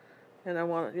glow. And I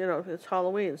want it, you know, it's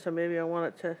Halloween, so maybe I want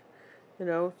it to, you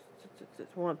know,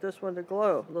 want this one to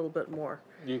glow a little bit more.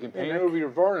 You can paint over your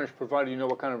varnish, provided you know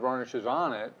what kind of varnish is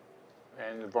on it,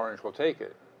 and the varnish will take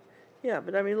it. Yeah,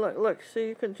 but I mean, look, see,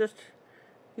 you can just,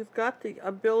 you've got the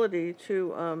ability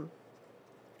to,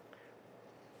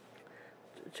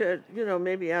 you know,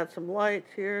 maybe add some light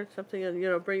here, something, and, you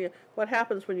know, bring it, what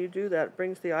happens when you do that? It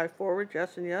brings the eye forward,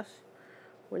 yes and yes.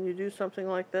 When you do something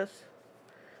like this,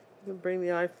 you can bring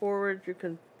the eye forward, you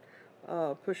can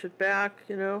push it back,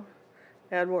 you know,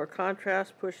 add more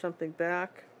contrast, push something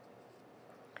back.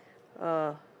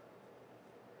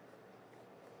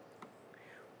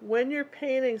 When you're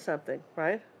painting something,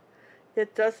 right, I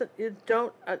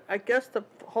guess the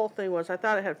whole thing was, I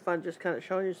thought I had fun just kind of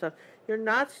showing you stuff. You're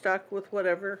not stuck with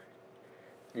whatever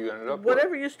You ended up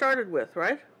whatever you started with,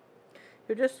 right?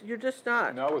 You're just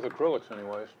not. Not with acrylics,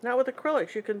 anyways. Not with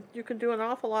acrylics. You can do an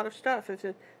awful lot of stuff.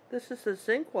 This is the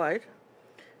zinc white,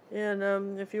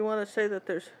 and if you want to say that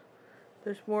there's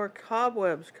more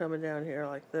cobwebs coming down here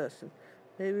like this, and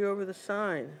maybe over the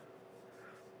sign.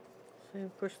 See,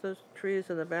 push those trees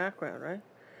in the background, right?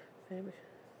 Maybe.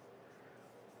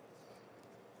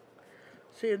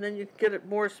 See, and then you get it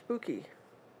more spooky.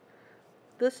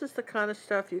 This is the kind of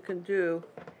stuff you can do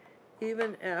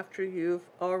even after you've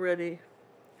already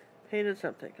painted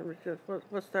something.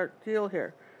 What's our deal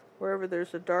here? Wherever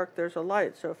there's a dark, there's a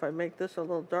light. So if I make this a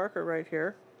little darker right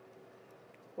here,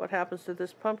 what happens to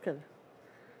this pumpkin?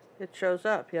 It shows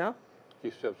up, yeah?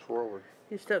 He steps forward.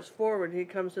 He steps forward. He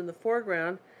comes in the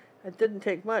foreground. It didn't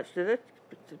take much, did it?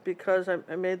 Because I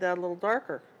made that a little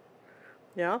darker.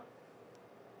 Yeah?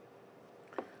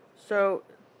 So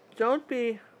don't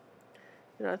be,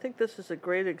 you know, I think this is a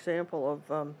great example of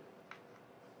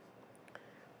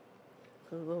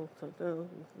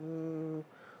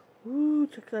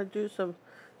just gonna do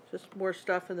just more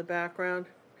stuff in the background.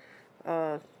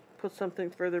 Put something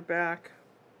further back.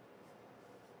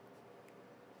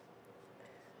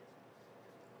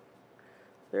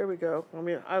 There we go. I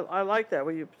mean, I like that.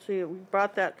 When you see, we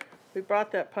brought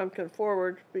that pumpkin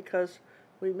forward because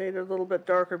we made it a little bit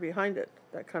darker behind it,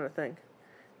 that kind of thing.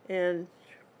 And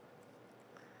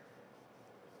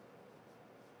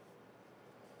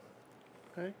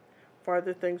okay,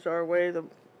 farther things are away, the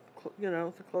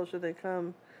closer they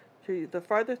come to you. The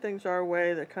farther things are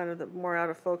away, the more out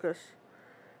of focus.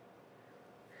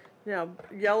 Now,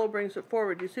 yellow brings it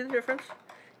forward. You see the difference?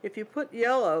 If you put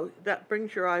yellow, that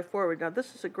brings your eye forward. Now,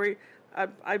 this is a great.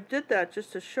 I did that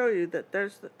just to show you that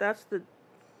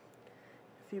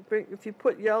if you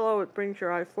put yellow, it brings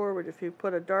your eye forward. If you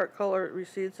put a dark color, it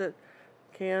recedes it.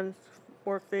 Cans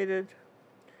more faded.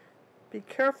 Be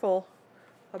careful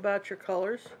about your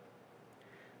colors.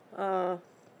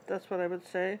 That's what I would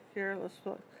say. Here,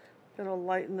 gonna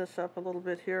lighten this up a little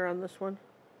bit here on this one.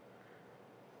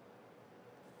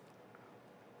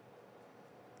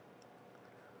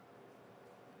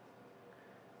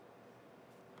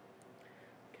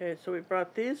 Okay, so we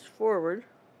brought these forward.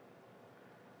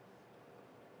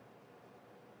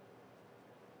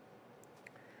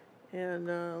 And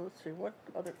let's see, what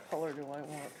other color do I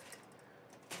want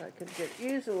that I can get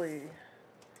easily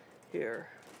here?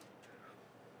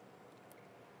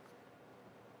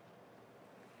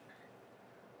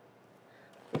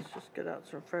 Let's just get out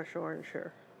some fresh orange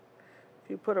here.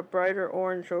 If you put a brighter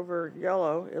orange over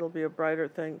yellow, it'll be a brighter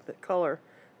color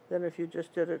than if you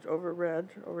just did it over red,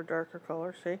 over darker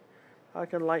color. See how I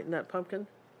can lighten that pumpkin?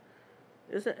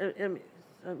 Isn't it,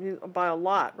 I mean, by a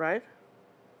lot, right?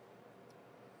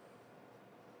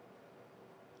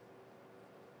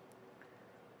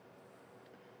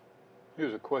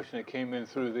 Here's a question that came in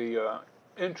through the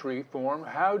entry form.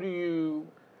 How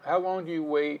long do you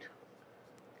wait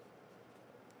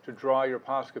to dry your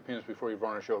Posca pins before you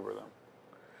varnish over them?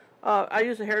 I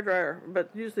use a hairdryer, but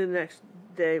usually the next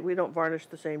day. We don't varnish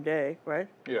the same day, right?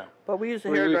 Yeah. But we use a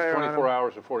Usually hairdryer on 24 them.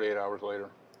 hours or 48 hours later.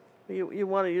 You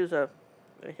want to use a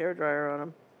hairdryer on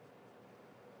them.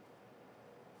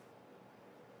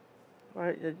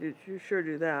 Right? You sure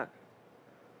do that.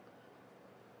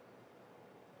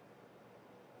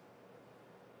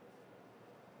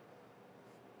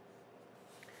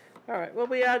 All right, well,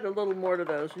 we added a little more to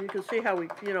those. And you can see how we,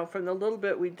 you know, from the little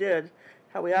bit we did,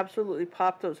 how we absolutely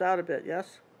popped those out a bit,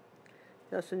 yes?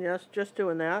 Yes and yes, just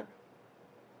doing that.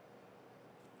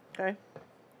 Okay?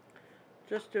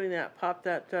 Just doing that, pop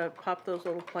those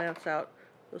little plants out,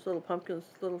 those little pumpkins,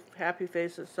 little happy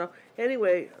faces. So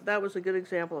anyway, that was a good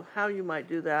example of how you might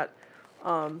do that.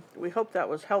 We hope that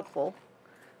was helpful.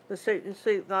 You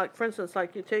see, like, for instance,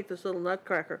 like you take this little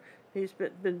nutcracker, he's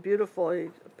been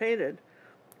beautifully painted.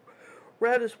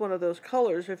 Red is one of those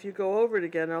colors. If you go over it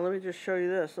again, now let me just show you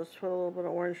this. Let's put a little bit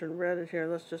of orange and red in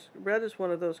here. Red is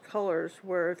one of those colors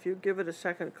where if you give it a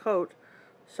second coat,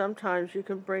 sometimes you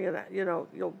can bring it, you know,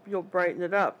 you'll brighten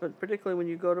it up, and particularly when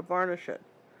you go to varnish it,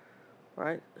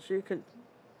 right? So you can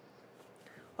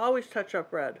always touch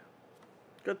up red.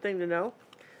 Good thing to know.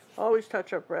 Always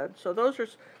touch up red. So those are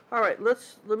all right. Let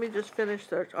me just finish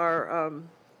our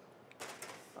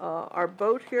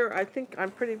boat here. I think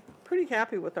I'm pretty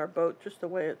happy with our boat, just the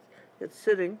way it's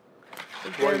sitting.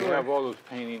 While you have all those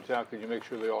paintings out, could you make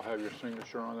sure they all have your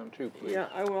signature on them too, please? Yeah,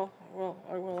 I will.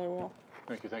 I will.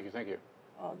 Thank you, thank you, thank you.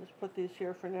 I'll just put these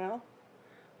here for now.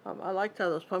 I liked how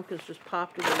those pumpkins just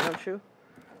popped again, don't you?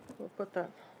 We'll put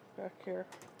that back here.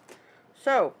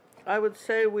 So I would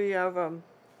say we have a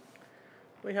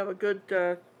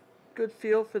good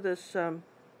feel for this. I'm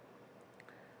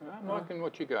liking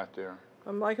what you got there.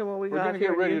 I'm liking what we got. We're going to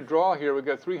get ready to draw here. We've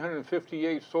got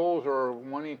 358 souls are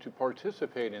wanting to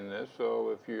participate in this. So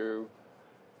if you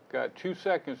got 2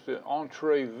 seconds to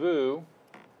entrez-vous.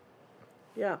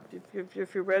 Yeah,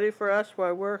 if you're ready for us,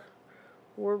 why we're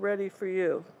ready for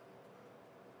you.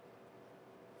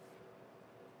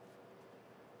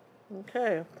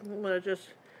 Okay, I'm going to just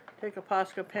take a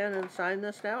Posca pen and sign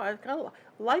this now. I kind of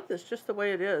like this just the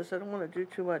way it is. I don't want to do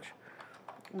too much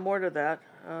more to that.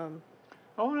 I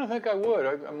don't think I would.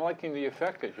 I'm liking the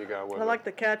effect that you got with it. I like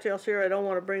the cattails here. I don't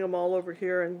want to bring them all over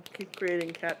here and keep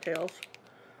creating cattails.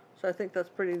 So I think that's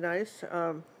pretty nice.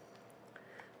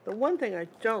 The one thing I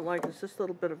don't like is this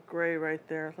little bit of gray right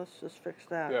there. Let's just fix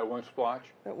that. Yeah, one splotch?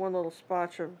 That one little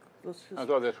splotch of... I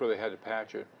thought that's where they had to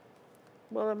patch it.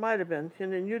 Well, it might have been.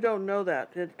 And then you don't know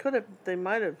that. It could have... They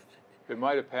might have... It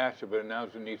might have patched it, but now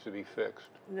it needs to be fixed.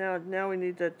 Now we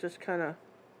need to just kind of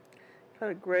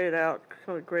gray it out.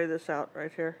 Kind of gray this out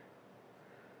right here.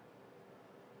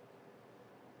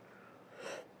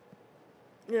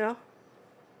 Yeah.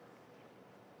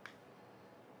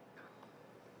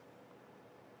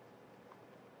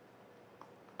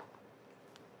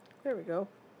 There we go.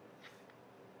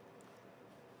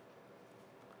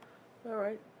 All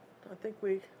right. I think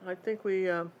we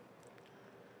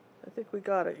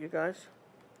got it, you guys.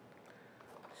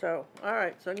 So, all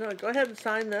right. So I'm going to go ahead and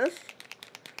sign this.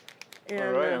 And,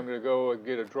 all right. I'm going to go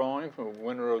get a drawing from the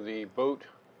winner of the boat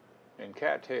and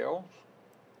cattails.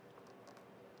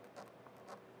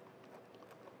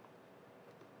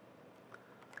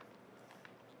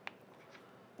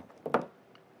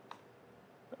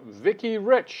 Vicki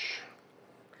Rich.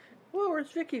 Well,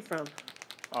 where's Vicki from?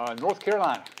 North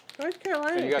Carolina. North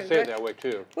Carolina. And you got to say it that way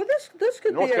too. Well, this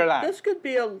could North Carolina. This could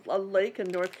be a lake in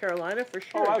North Carolina for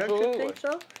sure. Oh, absolutely. Don't you think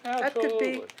so? Absolutely. That could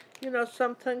be, you know,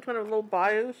 something kind of a little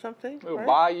bayou, something. A little right?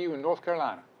 bayou in North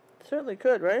Carolina. Certainly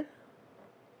could, right?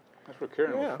 That's where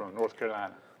Karen was from, North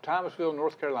Carolina. Thomasville,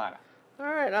 North Carolina. All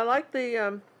right. I like the.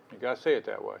 You got to say it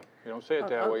that way. You don't say it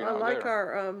that way, you're not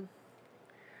there.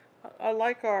 I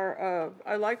like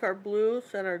our blues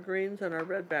and our greens and our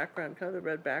red background, kind of the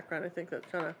red background. I think that's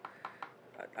kind of,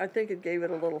 I think it gave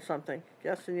it a little something.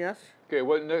 Yes and yes. Okay,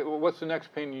 what's the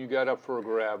next painting you got up for a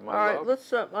grab, my love? All right,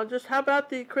 let's. How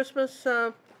about the Christmas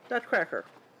Nutcracker?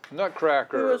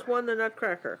 Nutcracker. Who has won the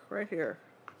Nutcracker? Right here.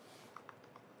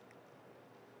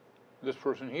 This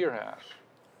person here has.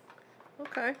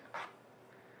 Okay.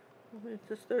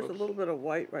 There's a little bit of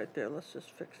white right there. Let's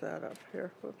just fix that up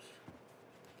here. Whoops.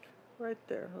 Right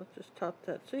there. Let's just top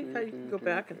that. See how you can go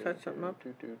back and touch something up?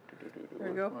 There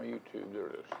you go. My YouTube. There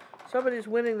it is. Somebody's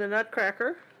winning the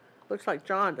Nutcracker. Looks like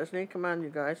John, doesn't he? Come on, you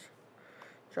guys.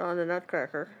 John the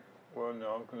Nutcracker. Well,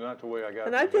 no, not the way I got it.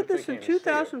 And I did this in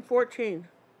 2014.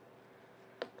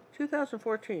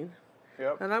 2014.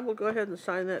 Yep. And I will go ahead and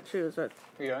sign that too. Is that?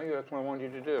 Yeah, that's what I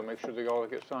wanted you to do. Make sure they all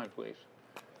get signed, please.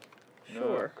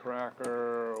 Sure.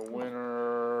 Nutcracker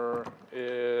winner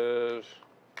is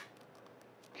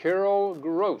Carol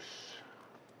Gross.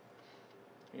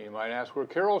 You might ask where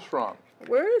Carol's from.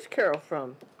 Where is Carol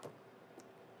from?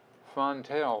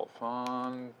 Fontano?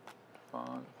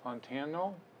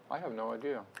 I have no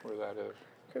idea where that is.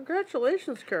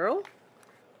 Congratulations, Carol.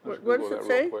 Let's What Google does it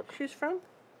that real say quick. she's from?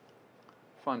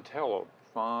 Fontel.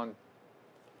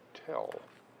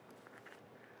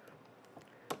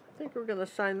 I think we're going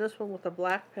to sign this one with a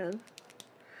black pen.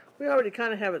 We already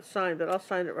kind of have it signed, but I'll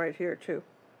sign it right here too.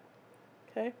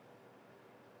 Okay?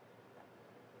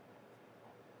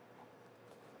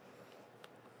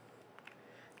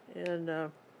 And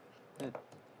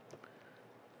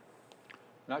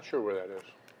not sure where that is.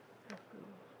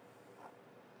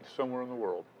 It's somewhere in the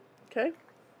world. Okay.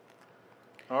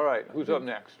 All right, who's up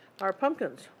next? Our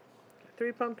pumpkins.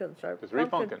 3 pumpkins. Our The 3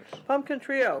 pumpkins. Pumpkin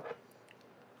trio.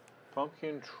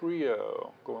 Pumpkin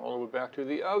trio, going all the way back to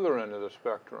the other end of the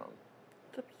spectrum.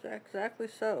 That's exactly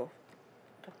so.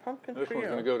 The pumpkin This trio.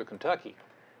 one's going to go to Kentucky.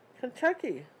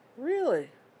 Kentucky. Really?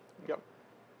 Yep.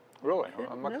 Really,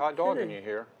 I'm not hot dogging you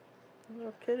here.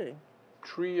 No kidding.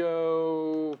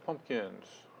 Trio pumpkins.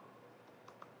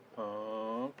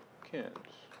 Pumpkins.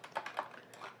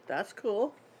 That's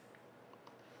cool.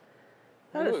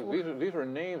 These are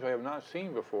names I have not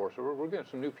seen before, so we're getting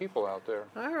some new people out there.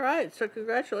 All right, so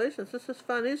congratulations. This is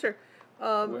fun. These are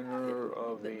winner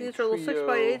of the these are little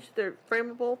 6x8s. They're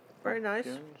frameable, very nice.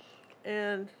 Pumpkins.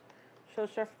 And so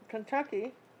stuff from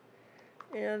Kentucky.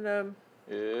 And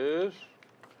is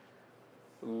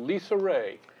Lisa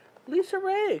Ray. Lisa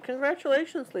Ray.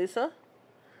 Congratulations, Lisa.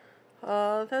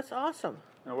 That's awesome.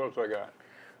 Now what else I got?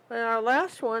 And our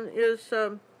last one is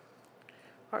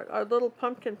our little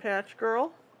pumpkin patch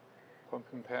girl.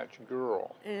 Pumpkin Patch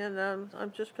Girl. And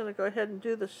I'm just going to go ahead and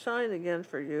do the sign again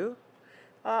for you.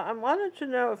 I wanted to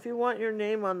know if you want your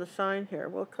name on the sign here.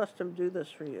 We'll custom do this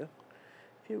for you.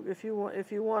 If you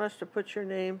want us to put your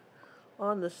name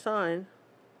on the sign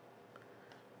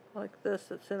like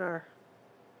this, it's in our.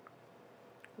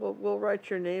 We'll write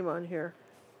your name on here.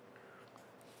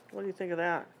 What do you think of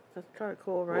that? That's kind of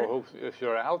cool, right? Well, if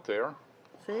you're out there.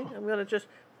 See, I'm going to just.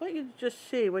 I want you to just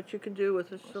see what you can do with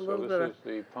just a little bit of. So this is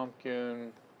the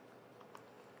pumpkin.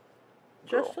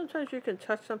 Just girl. sometimes you can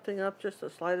touch something up just the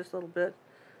slightest little bit,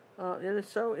 and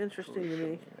it's so interesting to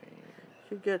me.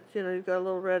 You get, you've got a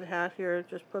little red hat here.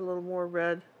 Just put a little more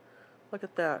red. Look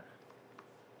at that.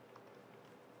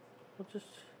 We'll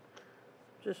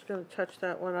just going to touch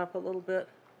that one up a little bit,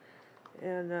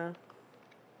 and.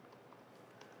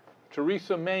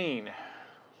 Teresa Main.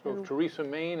 So if Teresa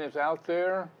Main is out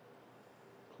there,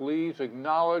 please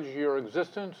acknowledge your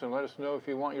existence and let us know if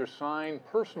you want your sign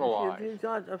personalized. You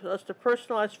got us to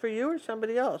personalize for you or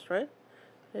somebody else, right?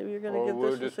 Maybe you're going to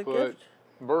give this as a gift.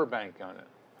 Burbank on it.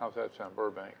 How's that sound,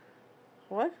 Burbank?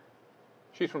 What?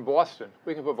 She's from Boston.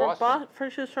 We can put Boston.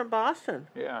 She's from Boston.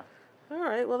 Yeah. All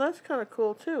right. Well, that's kind of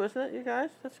cool too, isn't it, you guys?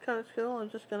 That's kind of cool. I'm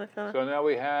just going to kind of. So now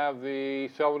we have the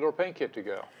Salvador paint kit to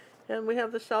go. And we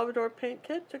have the Salvador paint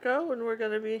kit to go, and we're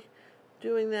going to be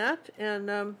doing that.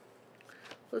 And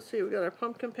let's see, we've got our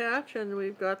pumpkin patch, and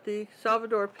we've got the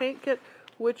Salvador paint kit,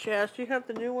 which has, do you have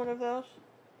the new one of those?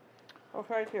 Oh,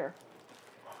 right here.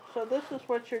 So this is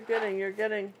what you're getting. You're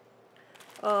getting,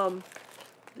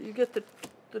 you get the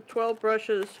 12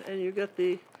 brushes, and you get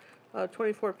the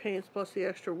 24 paints plus the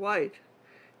extra white.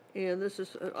 And this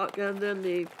is, and then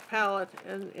the palette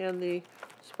and the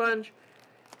sponge.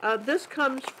 This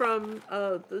comes from,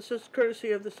 this is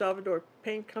courtesy of the Salvador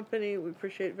Paint Company. We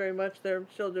appreciate it very much. They're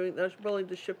willing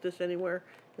to ship this anywhere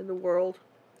in the world.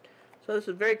 So this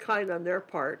is very kind on their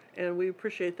part, and we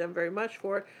appreciate them very much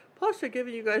for it. Plus, they're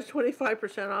giving you guys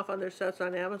 25% off on their sets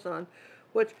on Amazon,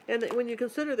 and when you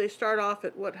consider they start off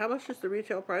at how much is the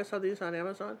retail price on these on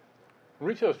Amazon?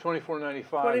 Retail is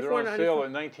 $24.95. They're on sale at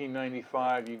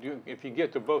 $19.95. If you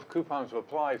get to both coupons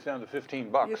apply, it's down to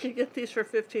 $15. You can get these for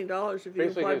 $15 if you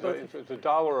apply both. Basically, it's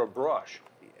 $1 a brush.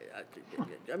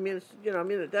 I mean,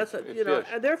 that's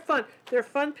and they're fun. They're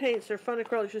fun paints. They're fun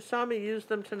acrylics. You saw me use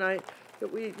them tonight.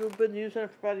 We've been using them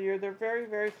for about a year. They're very,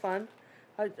 very fun.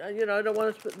 I don't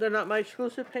want to. They're not my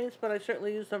exclusive paints, but I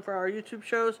certainly use them for our YouTube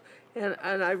shows, and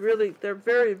they're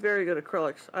very, very good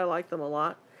acrylics. I like them a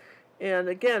lot. And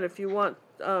again, if you want,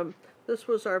 this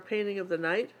was our painting of the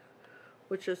night,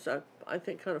 which is, I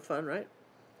think, kind of fun, right?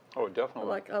 Oh,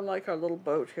 definitely. I like our little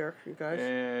boat here, you guys.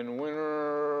 And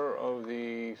winner of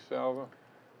the Salvador.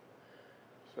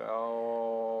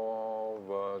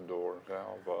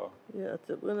 Yeah,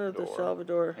 the winner of the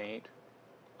Salvador paint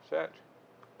set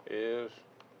is.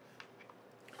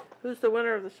 Who's the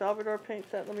winner of the Salvador paint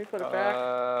set? Let me put it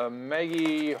back.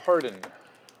 Maggie Harden.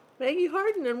 Maggie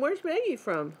Harden, and where's Maggie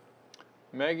from?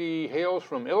 Maggie hails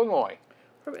from Illinois.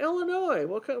 From Illinois.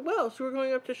 Well, so we're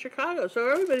going up to Chicago. So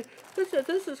everybody, this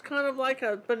is kind of like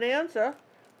a bonanza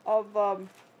of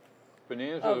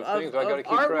things I got to keep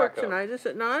track artwork of tonight, is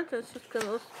it not? Let's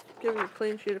give you a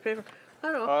clean sheet of paper.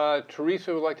 I don't know.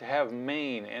 Teresa would like to have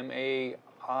Maine, M-A-I-N,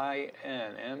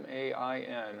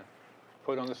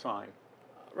 put on the sign.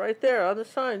 Right there on the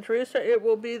sign, Teresa. It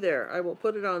will be there. I will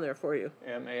put it on there for you.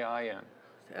 M-A-I-N.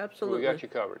 Absolutely. We got you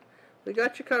covered. We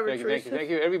got you covered, Thank you, Teresa. thank you, thank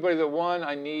you. Everybody that won,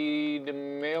 I need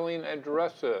mailing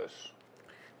addresses.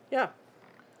 Yeah.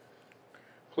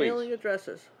 Please. Mailing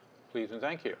addresses. Please and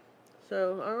thank you.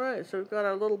 So, all right. So we've got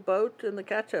our little boat in the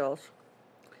Cattails.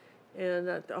 And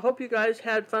I hope you guys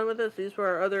had fun with us. These were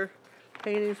our other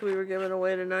paintings we were giving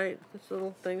away tonight. This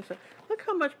little thing. So look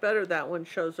how much better that one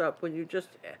shows up when you just...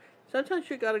 Sometimes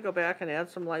you got to go back and add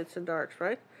some lights and darks,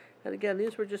 right? And again,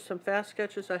 these were just some fast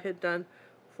sketches I had done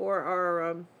for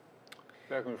our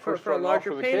for a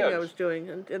larger painting I was doing,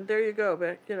 and there you go,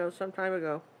 back some time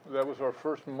ago. That was our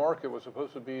first market. Was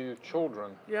supposed to be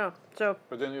children. Yeah. So.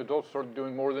 But then the adults started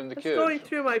doing more than the kids. Going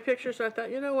through my pictures, I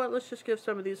thought, you know what? Let's just give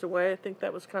some of these away. I think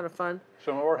that was kind of fun.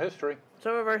 Some of our history.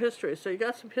 Some of our history. So you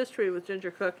got some history with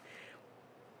Ginger Cook.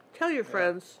 Tell your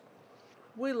friends.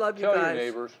 We love you guys. Tell your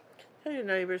neighbors. Tell your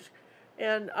neighbors.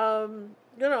 And, I'm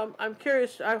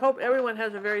curious. I hope everyone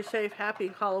has a very safe,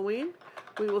 happy Halloween.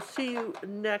 We will see you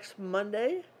next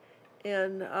Monday.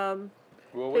 And,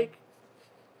 will we?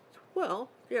 Well,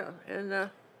 yeah. And,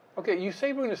 okay, you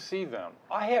say we're going to see them.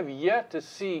 I have yet to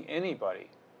see anybody.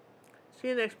 See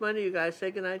you next Monday, you guys. Say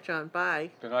goodnight, John.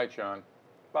 Bye. Good night, John.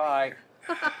 Bye.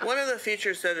 One of the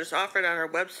features that is offered on our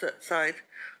website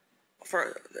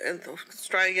let's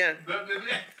try again.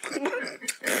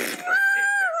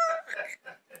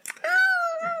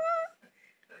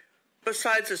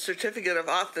 Besides a certificate of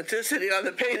authenticity on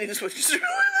the paintings, which is really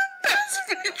the best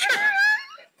feature.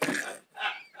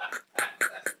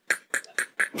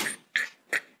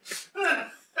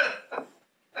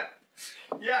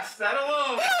 Yes, that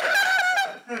alone.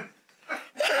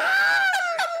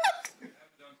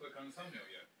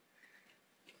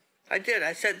 I did.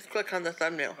 I said click on the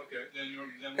thumbnail.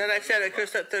 Okay, then I said it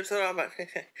because there's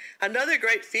okay. Another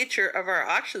great feature of our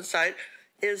auction site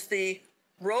is the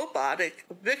robotic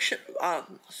eviction.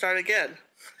 Start again.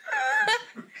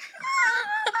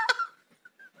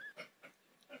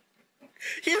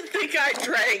 You'd think I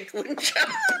drank, wouldn't you?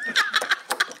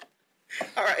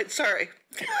 All right, sorry.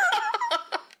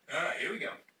 All right, here we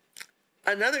go.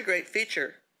 Another great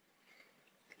feature.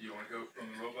 You want to go from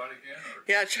the robot again? Or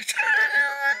Yeah.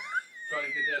 try to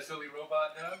get that silly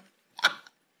robot done?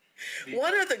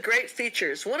 One of the great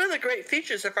features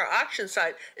of our auction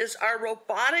site is our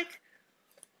robotic.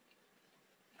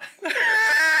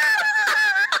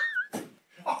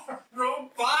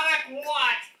 Robotic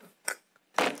what?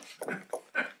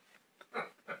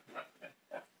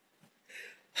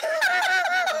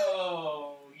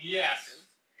 Oh, yes.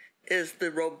 Is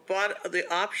the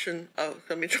option of,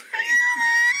 let me try.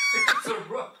 It's a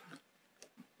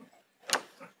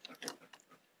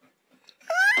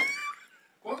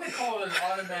what do they call it, an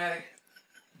automatic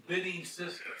bidding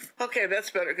system? Okay,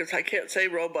 that's better because I can't say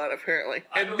robot apparently.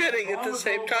 And bidding at the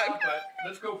same time. But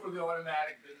let's go for the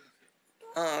automatic bidding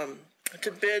system.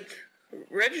 To bid,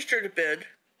 register to bid.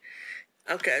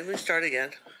 Okay, let me start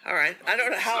again. All right. I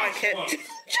don't know how I can't. Close.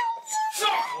 So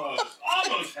close.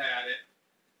 Almost had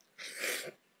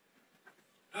it.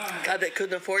 God, they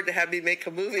couldn't afford to have me make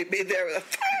a movie. Be there with a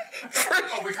first.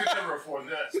 Oh, we could never afford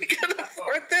this. We couldn't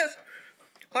afford this.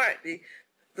 All right,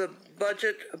 the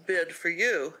budget bid for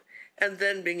you, and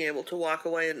then being able to walk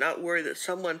away and not worry that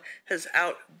someone has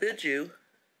outbid you.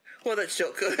 Well, that's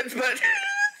still good, but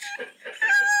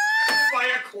by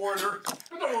a quarter.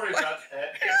 Don't worry about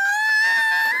that.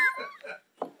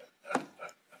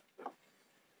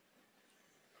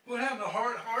 What happened to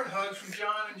hard hugs from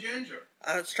Jon and Ginger?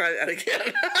 Let's try that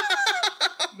again.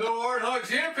 No hard hugs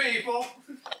here, people.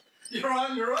 You're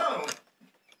on your own.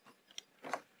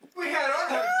 We had our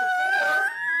hugs